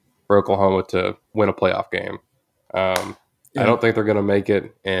for Oklahoma to win a playoff game. I don't think they're going to make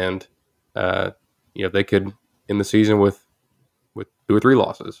it, and they could end the season with 2 or 3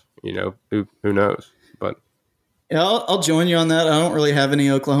 losses. Who knows? But yeah, I'll join you on that. I don't really have any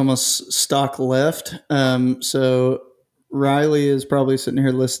Oklahoma stock left, so Riley is probably sitting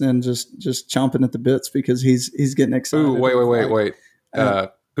here listening, just chomping at the bits because he's getting excited. Ooh, wait.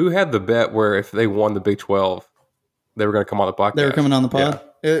 Who had the bet where if they won the Big 12, they were going to come on the podcast? They were coming on the pod. Yeah.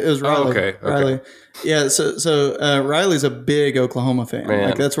 It was Riley. Oh, okay. Riley. Yeah. So Riley's a big Oklahoma fan. Man.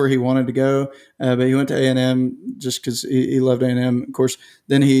 Like that's where he wanted to go, but he went to A&M just because he loved A&M. Of course,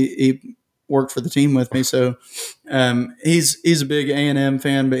 then he worked for the team with me. So he's a big A&M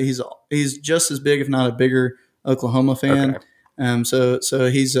fan, but he's just as big, if not a bigger, Oklahoma fan. Okay.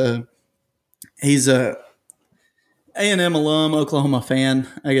 So he's a A&M alum, Oklahoma fan,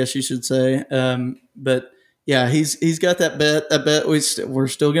 I guess you should say. But yeah, he's got that bet. That bet we're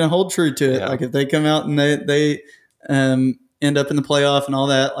still going to hold true to it. Yeah. Like if they come out and they end up in the playoff and all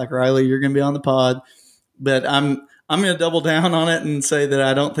that, like Riley, you're going to be on the pod. But I'm going to double down on it and say that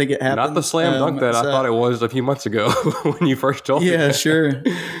I don't think it happens. Not the slam dunk that I thought it was a few months ago when you first told me. Yeah, sure.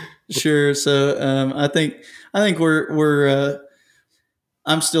 So I think we're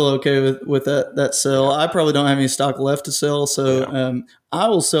I'm still okay with that sell. I probably don't have any stock left to sell, so I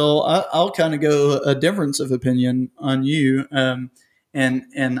will sell. I'll kind of go a difference of opinion on you, and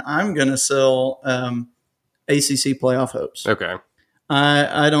I'm going to sell ACC playoff hopes. Okay.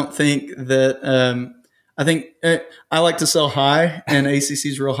 I don't think that. I think I like to sell high, and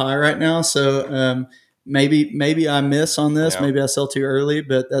ACC's real high right now. So maybe I miss on this. Yeah. Maybe I sell too early,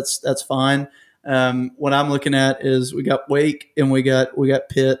 but that's fine. What I'm looking at is we got Wake and we got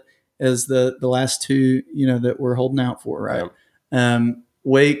Pitt as the last two that we're holding out for, right? Yeah.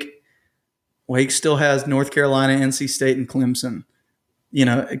 Wake still has North Carolina, NC State, and Clemson.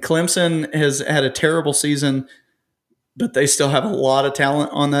 Clemson has had a terrible season, but they still have a lot of talent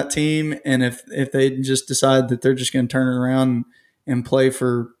on that team. And if they just decide that they're just going to turn it around and play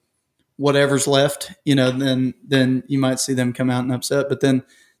for whatever's left, then you might see them come out and upset. But then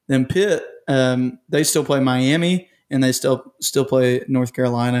Pitt, they still play Miami and they still play North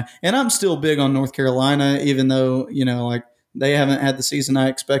Carolina. And I'm still big on North Carolina, even though, like they haven't had the season I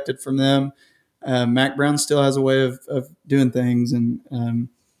expected from them. Mac Brown still has a way of doing things, and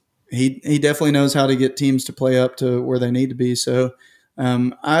he definitely knows how to get teams to play up to where they need to be. So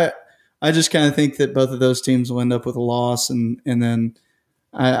I just kind of think that both of those teams will end up with a loss, and then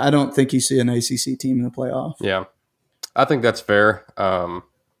I don't think you see an ACC team in the playoff. Yeah, I think that's fair.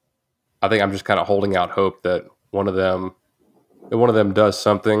 I think I'm just kind of holding out hope that one of them does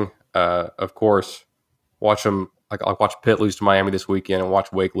something. Of course, watch them. Like I'll watch Pitt lose to Miami this weekend, and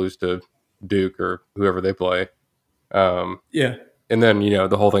watch Wake lose to Duke or whoever they play. Yeah. And then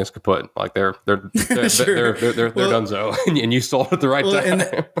the whole thing's kaput. Like they're sure. they're donezo, and you sold at the right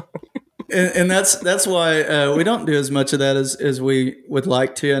time. And that's why we don't do as much of that as we would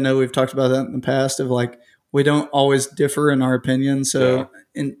like to. I know we've talked about that in the past of like we don't always differ in our opinion. So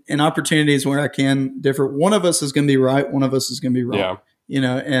in opportunities where I can differ, one of us is going to be right, one of us is going to be wrong.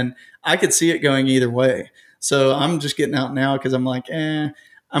 Yeah. And I could see it going either way. So I'm just getting out now because I'm like, I'm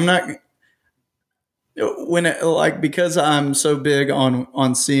not. Because I'm so big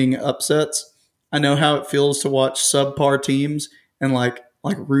on seeing upsets, I know how it feels to watch subpar teams and like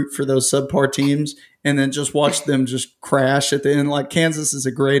root for those subpar teams and then just watch them just crash at the end. Like Kansas is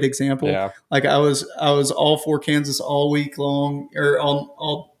a great example. Yeah. Like I was all for Kansas all week long or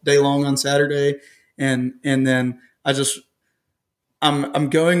all day long on Saturday. And then I'm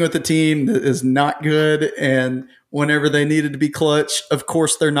going with a team that is not good, and whenever they needed to be clutch, of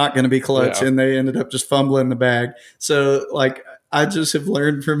course they're not going to be clutch, and they ended up just fumbling the bag. So like I just have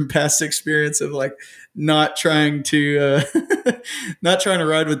learned from past experience of like not trying to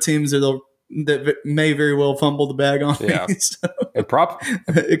ride with teams that may very well fumble the bag on Yeah. me. So, And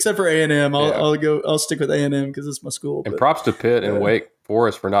except for A&M, Yeah. I'll stick with A&M because it's my school. And props to Pitt and Wake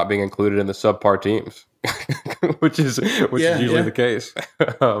Forest for not being included in the subpar teams, which is usually the case.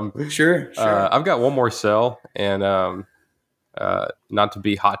 Sure. I've got one more sell, and not to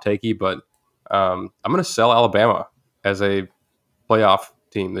be hot takey, but I'm going to sell Alabama as a playoff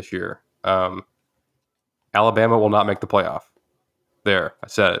team this year. Alabama will not make the playoff. There, I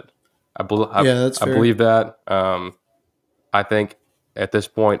said it. I believe that. I think at this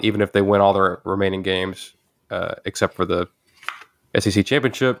point, even if they win all their remaining games, except for the SEC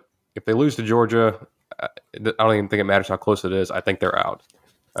championship, if they lose to Georgia, I don't even think it matters how close it is. I think they're out.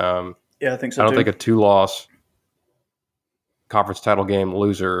 I think so. I don't think a 2-loss conference title game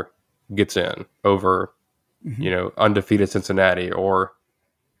loser gets in over, undefeated Cincinnati or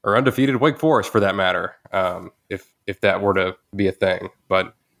undefeated Wake Forest for that matter. If that were to be a thing,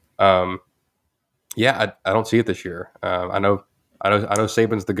 but I don't see it this year. I know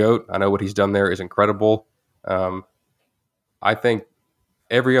Saban's the GOAT. I know what he's done there is incredible. I think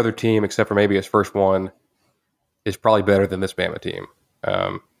every other team except for maybe his first one is probably better than this Bama team.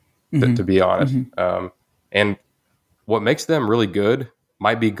 To be honest, and what makes them really good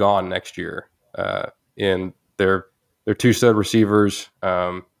might be gone next year. In their 2 stud receivers,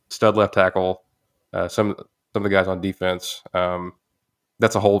 stud left tackle, some of the guys on defense.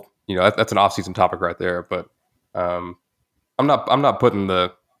 That's a whole, that's an off-season topic right there. But I'm not putting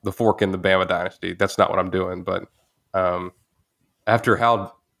the fork in the Bama dynasty. That's not what I'm doing. But after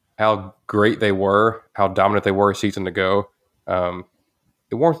how great they were, how dominant they were a season ago,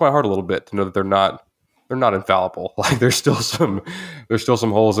 it warms my heart a little bit to know that they're not infallible. Like there's still some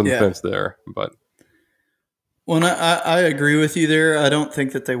holes in the fence there. But well, I agree with you there. I don't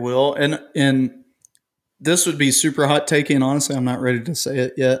think that they will, and this would be super hot taking, and honestly, I'm not ready to say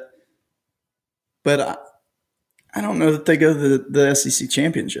it yet. But I don't know that they go to the SEC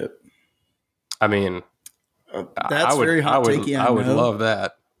championship. I mean, that's very hot taking. I would love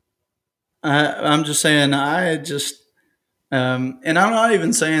that. I'm just saying, and I'm not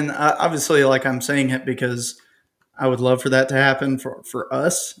even saying, obviously, like I'm saying it because I would love for that to happen for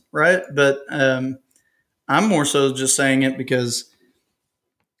us, right? But I'm more so just saying it because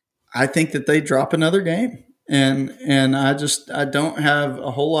I think that they drop another game, and I don't have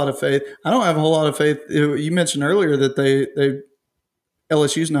a whole lot of faith. I don't have a whole lot of faith. You mentioned earlier that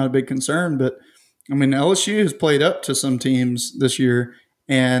LSU's not a big concern, but I mean LSU has played up to some teams this year,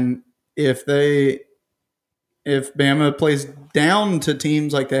 and if Bama plays down to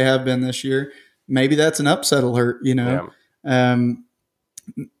teams like they have been this year, maybe that's an upset alert. Yeah.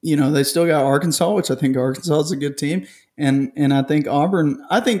 They still got Arkansas, which I think Arkansas is a good team. And I think Auburn,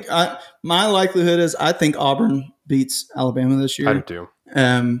 my likelihood is I think Auburn beats Alabama this year. I do too.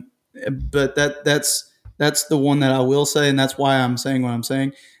 But that's the one that I will say, and that's why I'm saying what I'm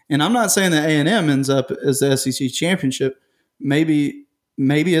saying. And I'm not saying that A&M ends up as the SEC championship. Maybe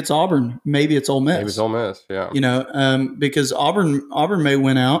it's Auburn. Maybe it's Ole Miss. Maybe it's Ole Miss, yeah. Because Auburn may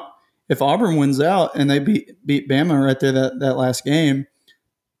win out. If Auburn wins out and they beat Bama right there that last game,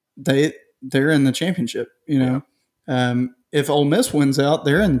 they're in the championship, Yeah. If Ole Miss wins out,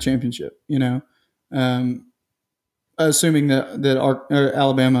 they're in the championship, assuming that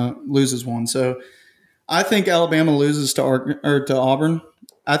Alabama loses one. So I think Alabama loses to Auburn.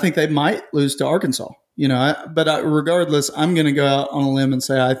 I think they might lose to Arkansas, but regardless, I'm going to go out on a limb and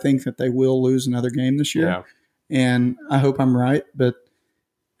say I think that they will lose another game this year. Yeah. And I hope I'm right, but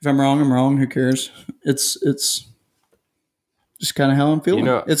if I'm wrong, I'm wrong. Who cares? It's just kind of how I'm feeling.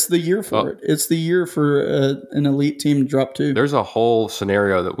 It's the year for it. It's the year for an elite team to drop 2. There's a whole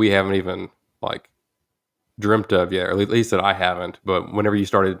scenario that we haven't even dreamt of yet, or at least that I haven't. But whenever you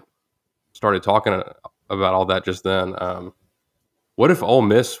started talking about all that just then, what if Ole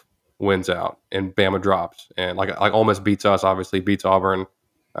Miss wins out and Bama drops, and like Ole Miss beats us, obviously beats Auburn.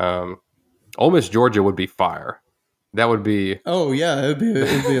 Ole Miss Georgia would be fire. That would be. Oh yeah, it'd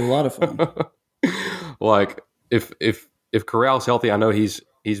be a lot of fun. If Corral's healthy, I know he's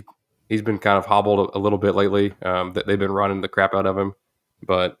been kind of hobbled a little bit lately. That they've been running the crap out of him,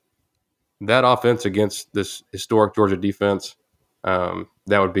 but that offense against this historic Georgia defense, that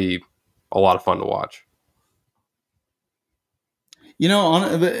would be a lot of fun to watch.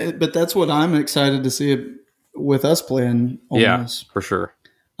 But that's what I'm excited to see with us playing Ole Miss. For sure.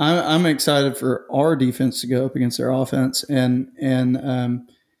 I'm excited for our defense to go up against their offense, and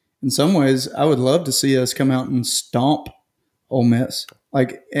in some ways, I would love to see us come out and stomp Ole Miss,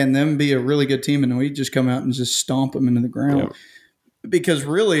 and them be a really good team, and we just come out and just stomp them into the ground. Yeah. Because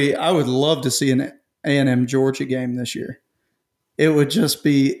really, I would love to see an A&M Georgia game this year. it would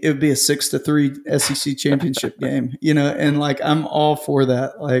be a 6-3 SEC championship game, and like I'm all for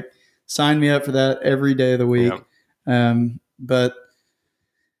that. Like sign me up for that every day of the week. Yeah. But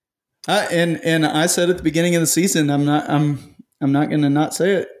I said at the beginning of the season, I'm not going to not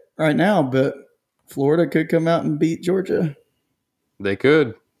say it right now, but Florida could come out and beat Georgia. They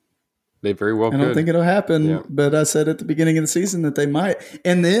could. They very well could. I don't think it'll happen, but I said at the beginning of the season that they might.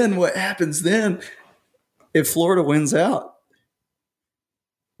 And then what happens then if Florida wins out?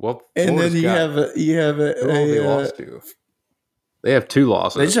 Well, and then you have they lost to. They have 2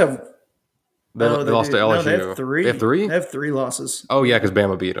 losses. They just have. They lost to LSU. No, they have 3. They have 3? They have 3 losses. Oh, yeah, because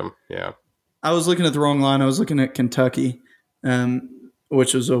Bama beat them. Yeah. I was looking at the wrong line. I was looking at Kentucky,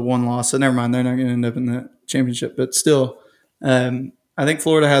 which was a 1 loss. So never mind. They're not going to end up in the championship. But still, I think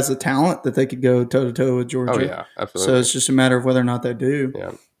Florida has the talent that they could go toe-to-toe with Georgia. Oh, yeah, absolutely. So it's just a matter of whether or not they do.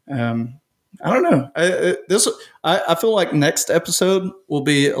 Yeah. I don't know. I feel like next episode will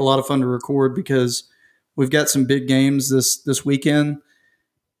be a lot of fun to record because we've got some big games this weekend.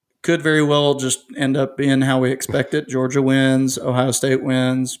 Could very well just end up being how we expect it. Georgia wins, Ohio State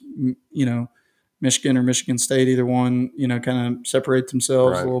wins, Michigan or Michigan State, either one, kind of separate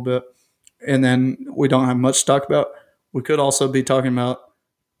themselves a little bit. And then we don't have much to talk about. We could also be talking about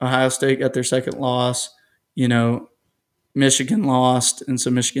Ohio State got their second loss, Michigan lost, and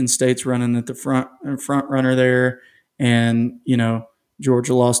so Michigan State's running at the front runner there, and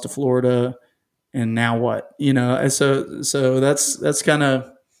Georgia lost to Florida, and now what? So that's kind of.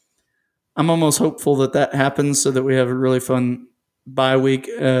 I'm almost hopeful that happens so that we have a really fun bye week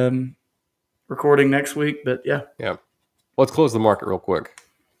recording next week. But yeah. Let's close the market real quick.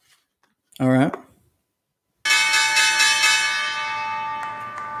 All right.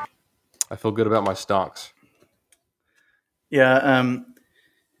 I feel good about my stocks. Yeah.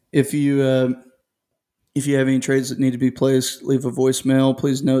 If you have any trades that need to be placed, leave a voicemail.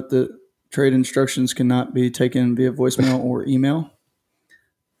 Please note that trade instructions cannot be taken via voicemail or email.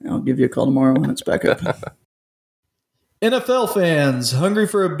 I'll give you a call tomorrow when it's back open. NFL fans, hungry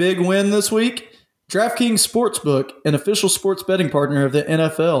for a big win this week? DraftKings Sportsbook, an official sports betting partner of the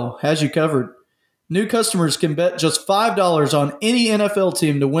NFL, has you covered. New customers can bet just $5 on any NFL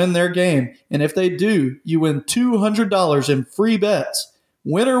team to win their game, and if they do, you win $200 in free bets.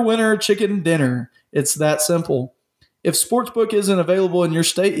 Winner, winner, chicken dinner. It's that simple. If Sportsbook isn't available in your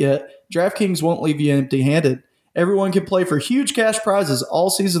state yet, DraftKings won't leave you empty-handed. Everyone can play for huge cash prizes all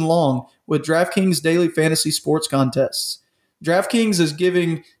season long with DraftKings daily fantasy sports contests. DraftKings is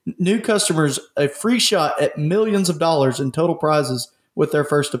giving new customers a free shot at millions of dollars in total prizes with their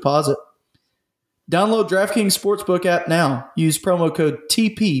first deposit. Download DraftKings Sportsbook app now. Use promo code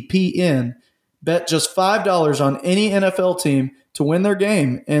TPPN. Bet just $5 on any NFL team to win their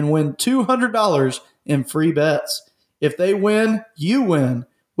game and win $200 in free bets. If they win, you win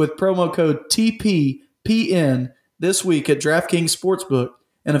with promo code TPPN this week at DraftKings Sportsbook,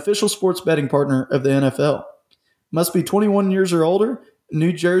 an official sports betting partner of the NFL. Must be 21 years or older,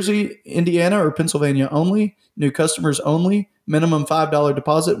 New Jersey, Indiana, or Pennsylvania only. New customers only. Minimum $5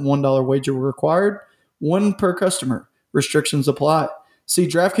 deposit and $1 wager required. 1 per customer. Restrictions apply. See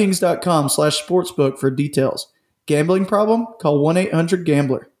DraftKings.com/sportsbook for details. Gambling problem? Call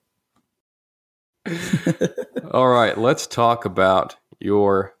 1-800-GAMBLER. All right, let's talk about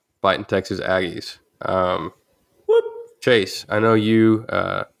your Fighting Texas Aggies. Chase, I know you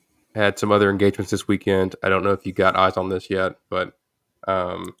had some other engagements this weekend. I don't know if you got eyes on this yet, but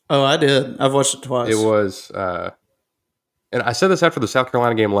I did. I've watched it twice. It was, and I said this after the South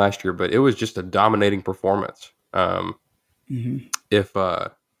Carolina game last year, but it was just a dominating performance. If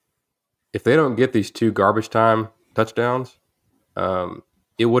they don't get these 2 garbage time touchdowns,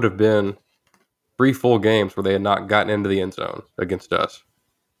 it would have been 3 full games where they had not gotten into the end zone against us,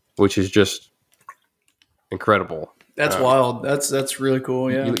 which is just incredible. That's wild. That's really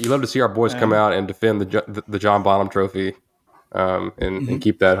cool. Yeah, you love to see our boys come out and defend the John Bonham Trophy, and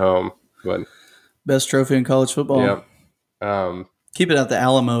keep that home. But best trophy in college football. Yeah. Keep it at the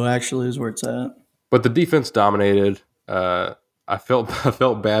Alamo. Actually, is where it's at. But the defense dominated. I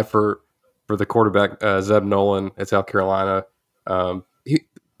felt bad for the quarterback Zeb Nolan at South Carolina.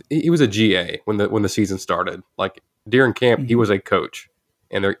 He was a GA when the season started. Like during camp, he was a coach,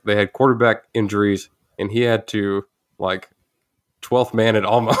 and they had quarterback injuries, and he had to 12th man it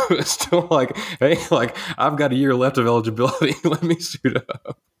almost. Hey, I've got a year left of eligibility. Let me suit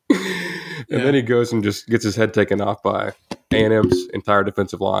up. And then he goes and just gets his head taken off by A&M's entire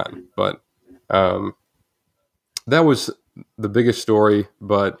defensive line. But that was the biggest story.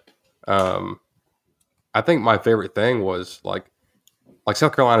 But I think my favorite thing was like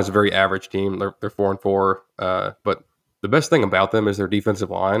South Carolina is a very average team. They're 4-4, but the best thing about them is their defensive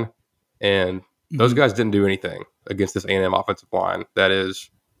line, and those guys didn't do anything against this A&M offensive line that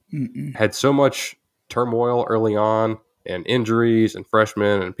had so much turmoil early on and injuries and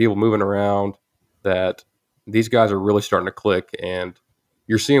freshmen and people moving around that these guys are really starting to click, and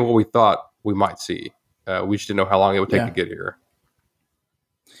you're seeing what we thought we might see. We just didn't know how long it would take to get here.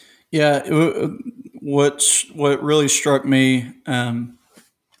 Yeah, what really struck me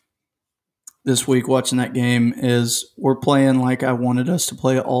this week watching that game is we're playing like I wanted us to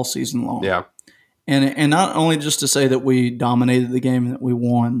play all season long. Yeah. And not only just to say that we dominated the game and that we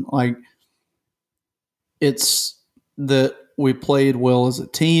won, like it's that we played well as a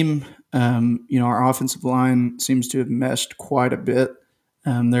team. Our offensive line seems to have meshed quite a bit.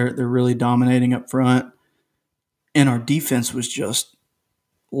 They're really dominating up front, and our defense was just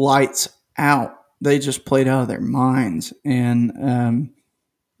lights out. They just played out of their minds, and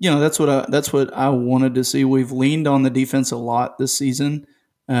that's what I wanted to see. We've leaned on the defense a lot this season,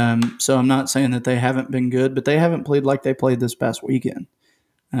 so I'm not saying that they haven't been good, but they haven't played like they played this past weekend.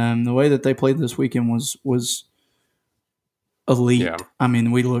 The way that they played this weekend was elite. Yeah. I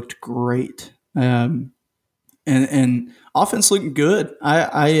mean, we looked great, and offense looked good.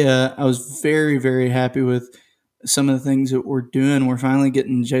 I was very, very happy with some of the things that we're doing. We're finally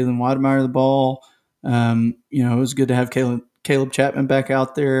getting Jalen Wadmeyer the ball. It was good to have Caleb Chapman back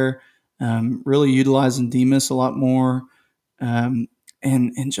out there, really utilizing Demas a lot more, and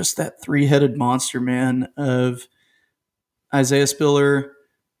just that three-headed monster, man, of Isaiah Spiller,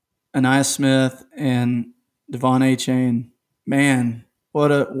 Aniyah Smith, and Devon Achane. Man,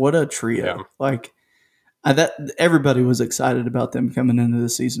 what a trio! Yeah. Like that, everybody was excited about them coming into the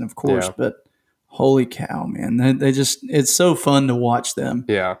season, of course, but holy cow, man, it's so fun to watch them.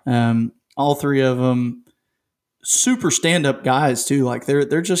 Yeah. All three of them. Super stand-up guys too. Like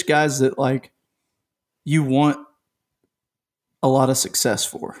they're just guys that like you want a lot of success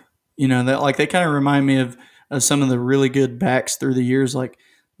for. That like they kind of remind me of some of the really good backs through the years, like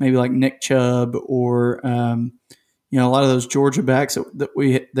maybe like Nick Chubb or a lot of those Georgia backs that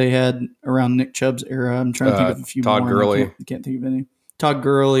they had around Nick Chubb's era. I'm trying to think of a few Todd more. Gurley. I can't think of any. Todd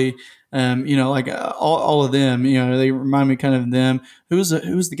Gurley. Like all of them. They remind me kind of them. Who was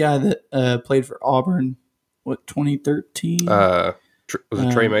the guy that played for Auburn? What, 2013? Was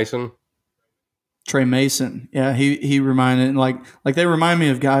it Trey Mason? Trey Mason. Yeah, he reminded like they remind me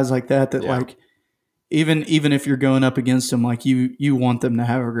of guys like that like even if you're going up against them, like you want them to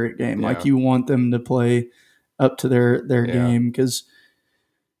have a great game. Yeah. Like you want them to play up to their game because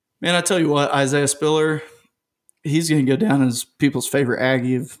man, I tell you what, Isaiah Spiller, he's going to go down as people's favorite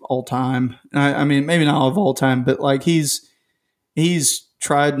Aggie of all time. I mean, maybe not of all time, but like he's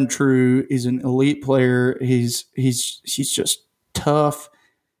tried and true. He's an elite player. He's just tough.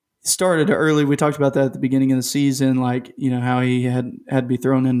 Started early. We talked about that at the beginning of the season, like, how he had to be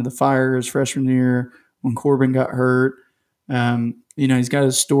thrown into the fire his freshman year when Corbin got hurt. He's got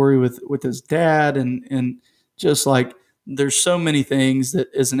his story with his dad and just like there's so many things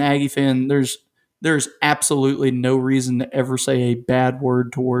that as an Aggie fan, there's absolutely no reason to ever say a bad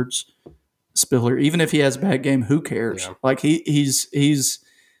word towards Spiller. Even if he has a bad game, who cares? Yeah. Like he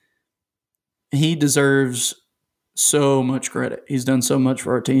deserves so much credit. He's done so much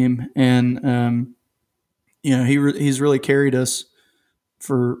for our team, and he's really carried us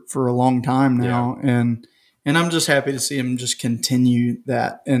for a long time now, and I'm just happy to see him just continue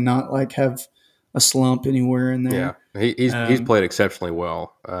that and not like have a slump anywhere in there. Yeah, he's played exceptionally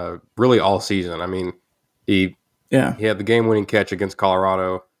well, really all season. I mean, he had the game-winning catch against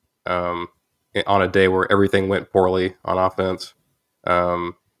Colorado on a day where everything went poorly on offense.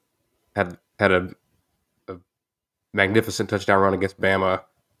 Had a magnificent touchdown run against Bama,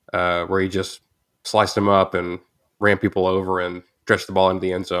 where he just sliced them up and ran people over and stretched the ball into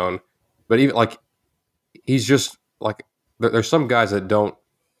the end zone. But even like he's just like there's some guys that don't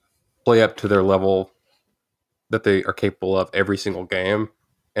play up to their level that they are capable of every single game,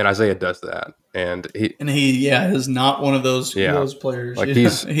 and Isaiah does that. And he is not one of those players. Like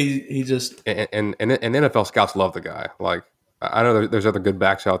he just and NFL scouts love the guy. Like I know there's other good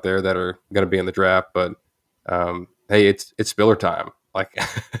backs out there that are going to be in the draft, but hey, it's Spiller time. Like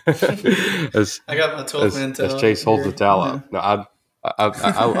I got my 12-man towel. As Chase holds the towel up. No,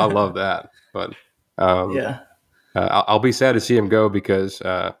 I love that. But I'll be sad to see him go because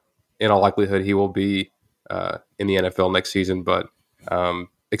in all likelihood he will be in the NFL next season. But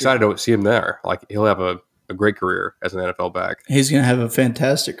excited to see him there. Like he'll have a great career as an NFL back. He's going to have a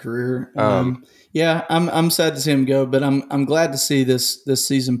fantastic career. I'm sad to see him go, but I'm glad to see this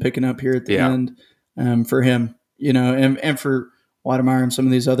season picking up here at the end for him. And for Wadmeyer and some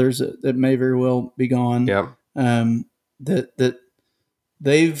of these others that may very well be gone. Yeah. that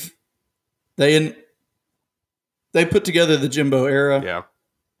they've they put together the Jimbo era. Yeah.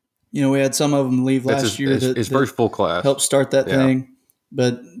 We had some of them leave last year. His first full class. Helped start that thing.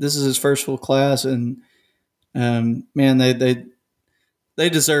 But this is his first full class, and man, they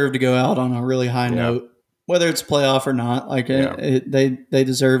deserve to go out on a really high note, whether it's playoff or not. Like they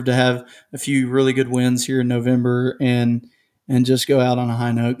deserve to have a few really good wins here in November and just go out on a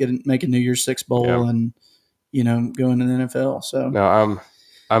high note, make a New Year's Six bowl, and go into the NFL. So no,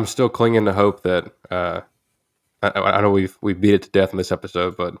 I'm still clinging to hope that I know we beat it to death in this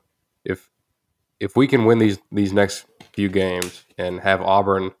episode, but if we can win these next few games and have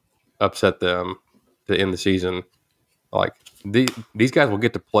Auburn upset them to end the season, like these guys will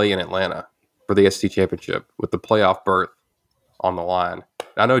get to play in Atlanta for the SEC championship with the playoff berth on the line.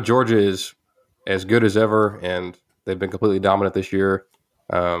 I know Georgia is as good as ever, and they've been completely dominant this year.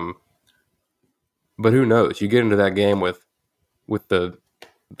 But who knows? You get into that game with the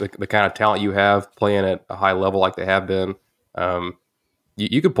kind of talent you have playing at a high level like they have been.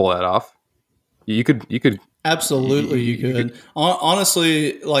 You could pull that off. You could. Absolutely, you could.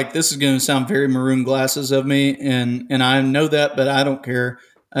 Honestly, like, this is going to sound very maroon glasses of me, and I know that, but I don't care.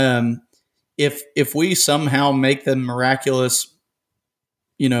 If we somehow make them miraculous,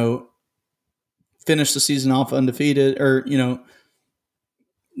 finish the season off undefeated, or we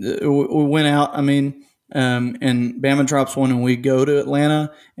win out. I mean, and Bama drops one, and we go to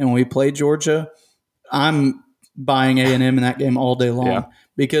Atlanta and we play Georgia. I'm buying A&M in that game all day long. Yeah.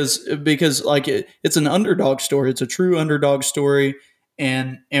 Because like it's an underdog story. It's a true underdog story.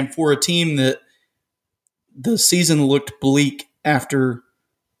 And for a team that the season looked bleak after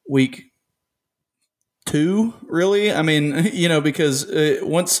week 2, really. I mean, because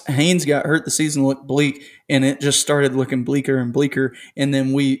once Haynes got hurt, the season looked bleak and it just started looking bleaker and bleaker. And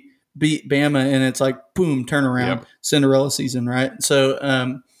then we beat Bama and it's like, boom, turnaround, Cinderella season, right? So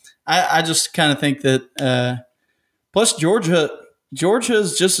I just kind of think that plus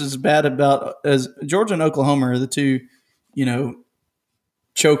Georgia's just as bad as Georgia and Oklahoma are the two,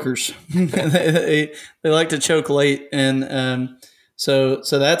 chokers. they like to choke late, and so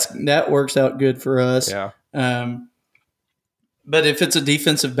that works out good for us. Yeah. But if it's a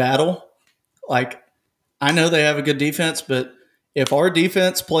defensive battle, like, I know they have a good defense, but if our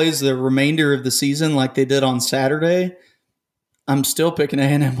defense plays the remainder of the season like they did on Saturday, I'm still picking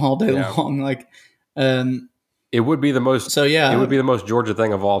A&M all day long. Like, it would be the most. So yeah, it would be the most Georgia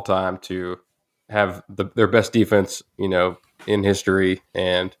thing of all time to have their best defense, in history,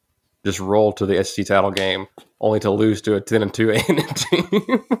 and just roll to the SEC title game, only to lose to a 10-2 A&M team.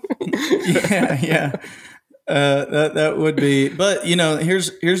 yeah. That would be. But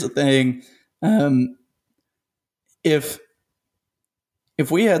here's the thing: if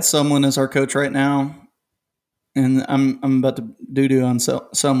we had someone as our coach right now, and I'm about to doo on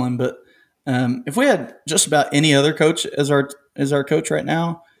someone, but. If we had just about any other coach as our coach right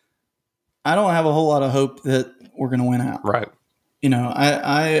now, I don't have a whole lot of hope that we're going to win out. Right.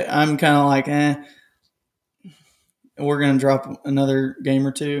 I'm kind of like, we're going to drop another game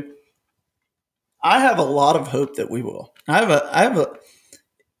or two. I have a lot of hope that we will. I have a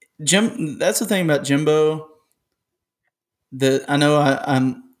Jim. That's the thing about Jimbo that I know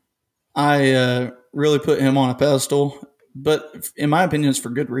I really put him on a pedestal. But in my opinion, it's for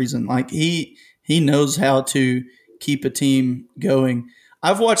good reason. Like, he knows how to keep a team going.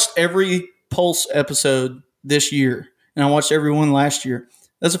 I've watched every Pulse episode this year, and I watched every one last year.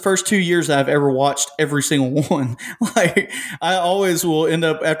 That's the first 2 years I've ever watched every single one. Like, I always will end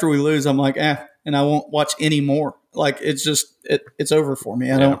up, after we lose, I'm like, and I won't watch any more. Like, it's just it's over for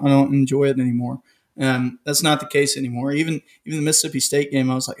me. I don't enjoy it anymore. That's not the case anymore. Even the Mississippi State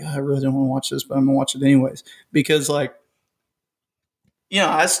game, I was like, I really don't want to watch this, but I'm gonna watch it anyways because, like,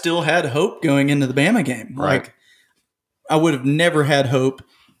 I still had hope going into the Bama game. Right. Like, I would have never had hope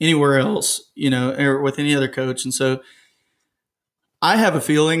anywhere else, or with any other coach. And so I have a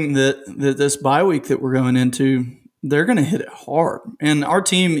feeling that this bye week that we're going into, they're going to hit it hard. And our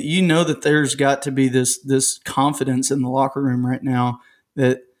team, that there's got to be this confidence in the locker room right now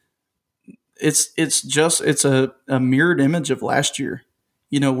that it's a mirrored image of last year.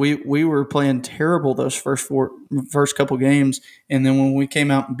 We were playing terrible those first couple games, and then when we came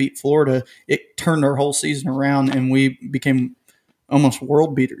out and beat Florida, it turned our whole season around, and we became almost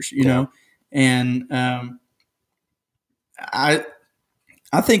world beaters. And I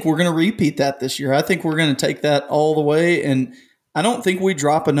think we're going to repeat that this year. I think we're going to take that all the way, and I don't think we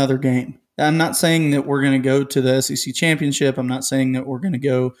drop another game. I'm not saying that we're going to go to the SEC championship. I'm not saying that we're going to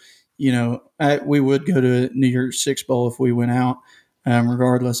go. We would go to New Year's Six bowl if we went out.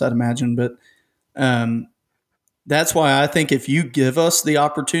 Regardless, I'd imagine. But that's why I think if you give us the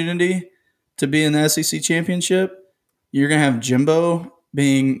opportunity to be in the SEC championship, you're going to have Jimbo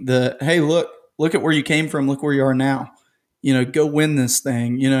being hey, look at where you came from. Look where you are now. Go win this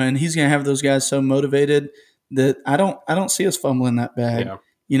thing, and he's going to have those guys so motivated that I don't see us fumbling that bag,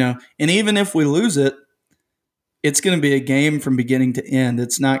 and even if we lose it, it's going to be a game from beginning to end.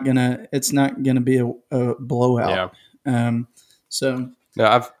 It's not going to be a blowout. Yeah. So no,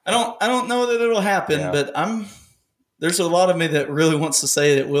 I don't know that it'll happen, but there's a lot of me that really wants to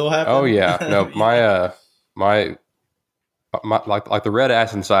say it will happen. Oh yeah. No, my like the red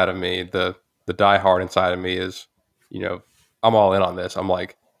ass inside of me, the diehard inside of me is, I'm all in on this. I'm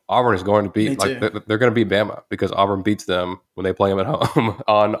like, Auburn is going to beat, they're going to beat Bama because Auburn beats them when they play them at home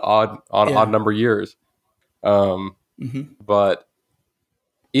on odd number years. But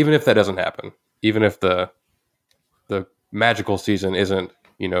even if that doesn't happen, even if the magical season isn't,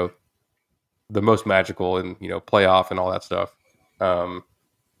 the most magical and, playoff and all that stuff.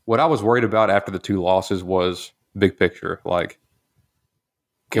 What I was worried about after the 2 losses was big picture. Like,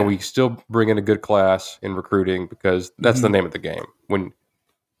 can we still bring in a good class in recruiting? Because that's the name of the game. When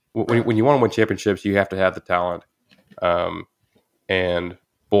you want to win championships, you have to have the talent. And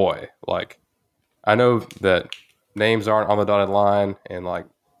boy, like, I know that names aren't on the dotted line, and like,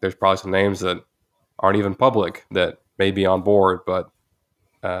 there's probably some names that aren't even public that may be on board, but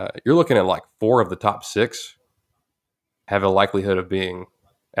you're looking at like 4 of the top 6 have a likelihood of being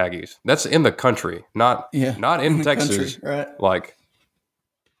Aggies. That's in the country, not in Texas. Country, right. Like,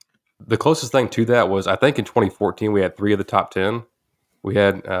 the closest thing to that was, I think in 2014 we had 3 of the top 10. We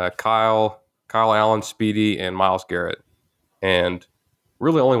had Kyle Allen, Speedy, and Myles Garrett, and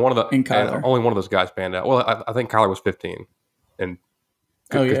really only one of those guys panned out. Well, I think Kyler was 15, and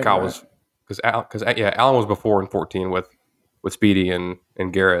Kyle was because Allen was before in 14 with Speedy and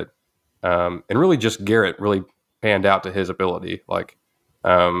Garrett, and really just Garrett really panned out to his ability. Like,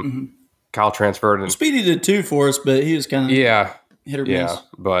 Kyle transferred, and Speedy did too for us, but he was kind of hit or miss. Yeah,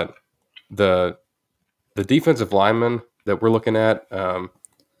 but the defensive linemen that we're looking at,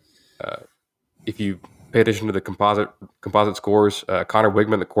 if you pay attention to the composite scores, Connor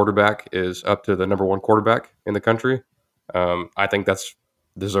Wigman, the quarterback, is up to the number 1 quarterback in the country. I think that's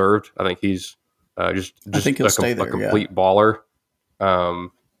deserved. I think he's just I think he'll stay there, a complete baller. The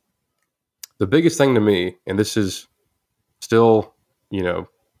biggest thing to me, and this is still,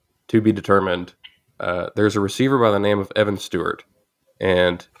 to be determined, there's a receiver by the name of Evan Stewart,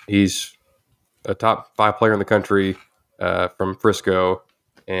 and he's a top 5 player in the country from Frisco,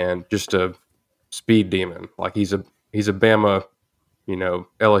 and just a speed demon. Like, he's a Bama,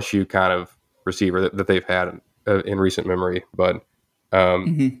 LSU kind of receiver that they've had in recent memory. But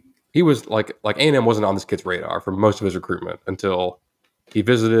he was like A&M wasn't on this kid's radar for most of his recruitment until he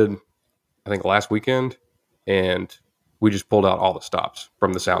visited, I think, last weekend, and we just pulled out all the stops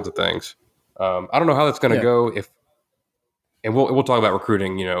from the sounds of things. I don't know how that's going to go. And we'll talk about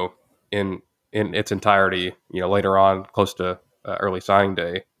recruiting, in its entirety, later on, close to early signing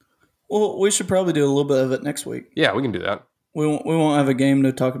day. Well, we should probably do a little bit of it next week. Yeah, we can do that. We won't have a game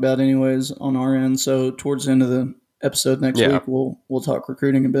to talk about anyways on our end. So towards the end of the episode next week, we'll talk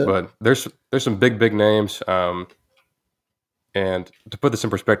recruiting a bit. But there's some big names. And to put this in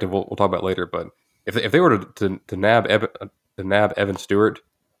perspective, we'll talk about it later. But if they were to nab Evan Stewart,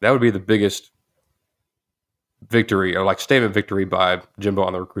 that would be the biggest victory, or like statement victory, by Jimbo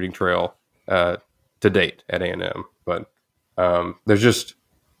on the recruiting trail to date at A&M. But there's just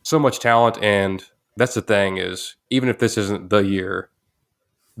so much talent, and that's the thing, is even if this isn't the year,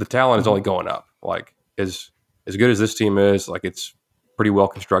 the talent is only going up. Like, as good as this team is, like, it's pretty well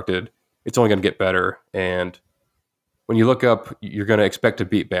constructed. It's only going to get better, and when you look up, you're going to expect to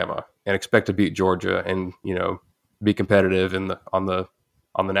beat Bama and expect to beat Georgia, and be competitive on the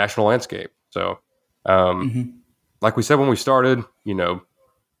national landscape. So, like we said when we started,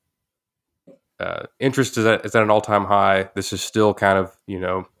 interest is at an all-time high. This is still kind of,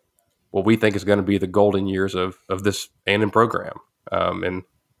 what we think is going to be the golden years of this A&M program. And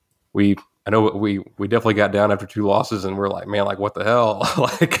I know we definitely got down after 2 losses, and we're like, man, like, what the hell?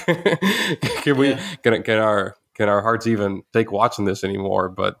 Like, can our hearts even take watching this anymore?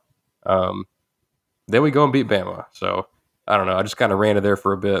 But then we go and beat Bama. So I don't know. I just kind of ranted there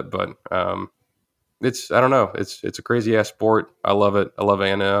for a bit, but I don't know. It's a crazy ass sport. I love it. I love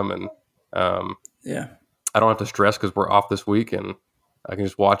A&M, and I don't have to stress because we're off this week, and I can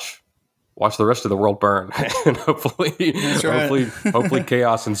just watch the rest of the world burn, and hopefully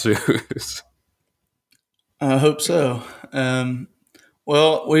chaos ensues. I hope so.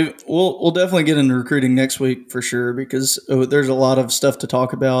 Well, we'll definitely get into recruiting next week for sure, because there's a lot of stuff to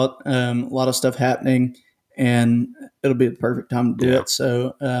talk about, a lot of stuff happening, and it'll be the perfect time to do it.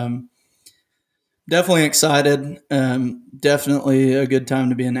 So definitely excited. Definitely a good time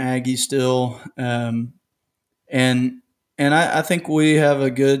to be an Aggie still. And I think we have a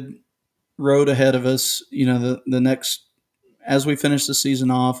good road ahead of us. The next, as we finish the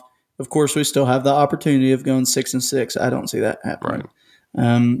season off, of course, we still have the opportunity of going 6-6. I don't see that happening.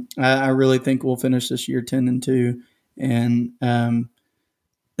 Right. I really think we'll finish this year 10-2, and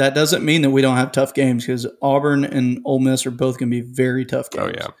that doesn't mean that we don't have tough games, because Auburn and Ole Miss are both going to be very tough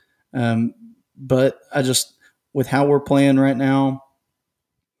games. Oh yeah. But with how we're playing right now,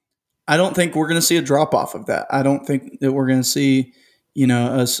 I don't think we're going to see a drop off of that. I don't think that we're going to see,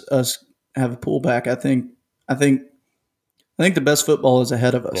 us have a pullback. I think the best football is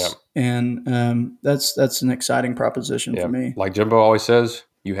ahead of us, and that's an exciting proposition for me. Like Jimbo always says,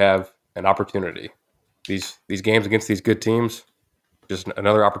 you have an opportunity. These games against these good teams, just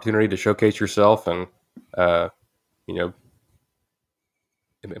another opportunity to showcase yourself and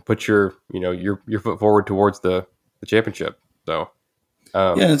put your foot forward towards the championship. So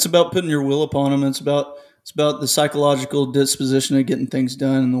it's about putting your will upon them. It's about the psychological disposition of getting things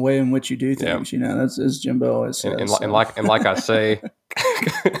done and the way in which you do things. That's as Jimbo always says. And like I say,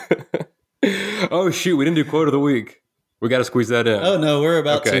 oh shoot, we didn't do quote of the week. We got to squeeze that in. Oh no, we're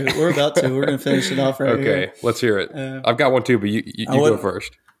about to. We're going to finish it off right here. Okay, let's hear it. I've got one too, but you go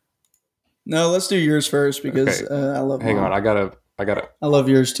first. No, let's do yours first, because I love. Hang on, I gotta. I love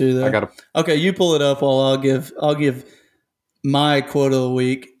yours too, though. Okay, you pull it up while I'll give my quote of the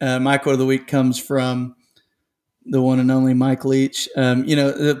week. My quote of the week comes from the one and only Mike Leach.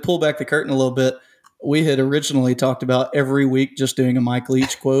 To pull back the curtain a little bit, we had originally talked about every week just doing a Mike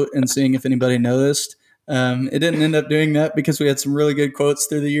Leach quote and seeing if anybody noticed. It didn't end up doing that because we had some really good quotes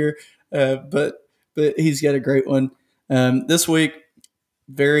through the year, but he's got a great one. This week,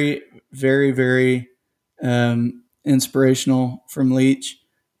 very, very, very inspirational from Leach.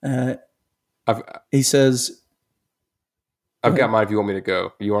 He says, I've got mine if you want me to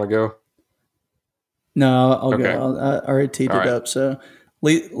go. You want to go? No, I'll go. I already teed it up. So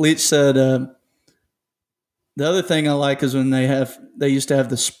Leach said, the other thing I like is when they used to have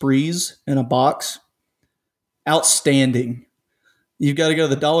the sprees in a box. Outstanding. You've got to go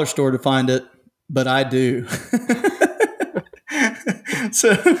to the dollar store to find it, but I do.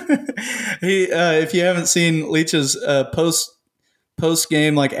 So if you haven't seen Leach's post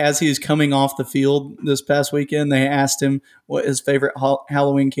game, like as he's coming off the field this past weekend, they asked him what his favorite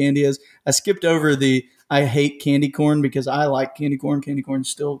Halloween candy is. I skipped over I hate candy corn because I like candy corn. Candy corn's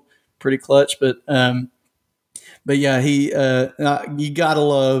still pretty clutch, but yeah, you gotta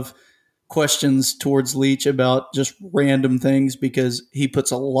love questions towards Leach about just random things, because he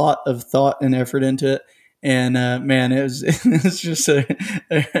puts a lot of thought and effort into it. And man, it was just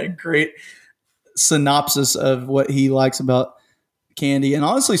a great synopsis of what he likes about candy. And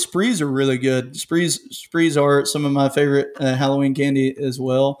honestly, sprees are really good. Sprees are some of my favorite Halloween candy as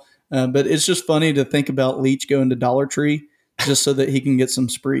well. But it's just funny to think about Leach going to Dollar Tree just so that he can get some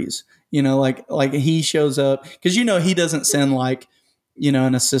sprees. Like he shows up, because he doesn't send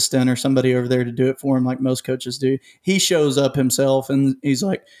an assistant or somebody over there to do it for him like most coaches do. He shows up himself and he's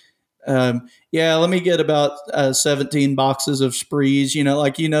like, let me get about 17 boxes of sprees,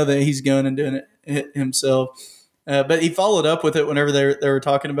 that he's going and doing it himself. But he followed up with it whenever they were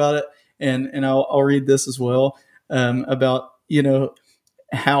talking about it. And I'll read this as well, about,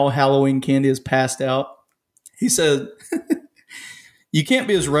 how Halloween candy is passed out. He said, you can't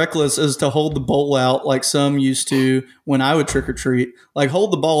be as reckless as to hold the bowl out like some used to when I would trick or treat. Like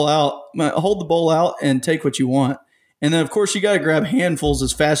hold the bowl out and take what you want. And then, of course, you got to grab handfuls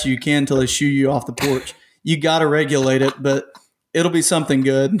as fast as you can until they shoo you off the porch. You got to regulate it, but it'll be something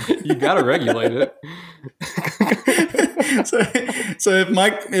good. You got to regulate it. So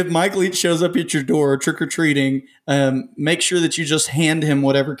if Mike Leach shows up at your door trick or treating, make sure that you just hand him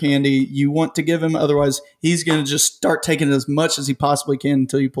whatever candy you want to give him. Otherwise, he's going to just start taking as much as he possibly can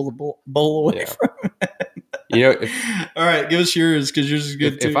until you pull the bowl away from him. All right, give us yours, because yours is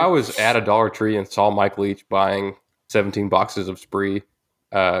good too. If I was at a Dollar Tree and saw Mike Leach buying 17 boxes of spree,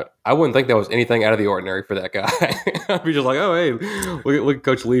 I wouldn't think that was anything out of the ordinary for that guy. I'd be just like, oh, hey, look at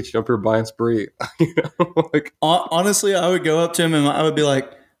Coach Leach up here buying spree. Honestly, I would go up to him and I would be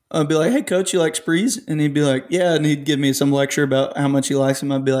like, hey, Coach, you like sprees? And he'd be like, yeah. And he'd give me some lecture about how much he likes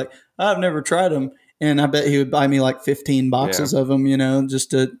them. I'd be like, I've never tried them. And I bet he would buy me like 15 boxes of them,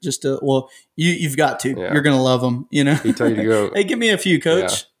 just to, well, you've got to. Yeah. You're going to love them, He'd tell you to go. Hey, give me a few,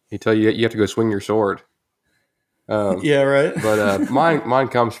 Coach. Yeah. He'd tell you have to go swing your sword. Yeah, right. But mine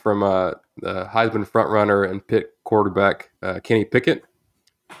comes from the Heisman frontrunner and Pitt quarterback Kenny Pickett.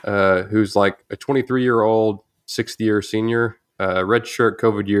 who's like a 23-year-old, sixth-year senior, red shirt,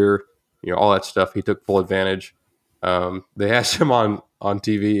 COVID year, all that stuff. He took full advantage. They asked him on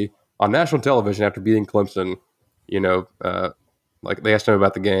TV, on national television after beating Clemson, like they asked him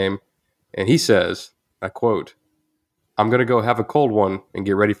about the game, and he says, I quote, "I'm going to go have a cold one and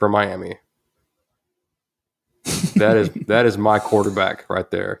get ready for Miami." That is my quarterback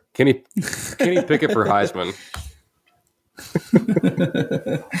right there. Kenny Pickett for Heisman.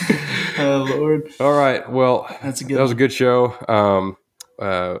 Oh Lord! All right, well, that was a good show.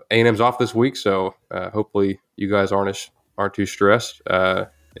 A&M's off this week, so hopefully you guys aren't too stressed.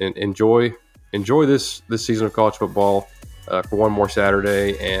 And enjoy this season of college football for one more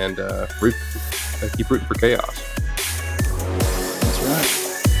Saturday, and keep rooting for chaos. That's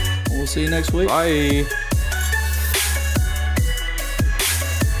right. We'll see you next week. Bye.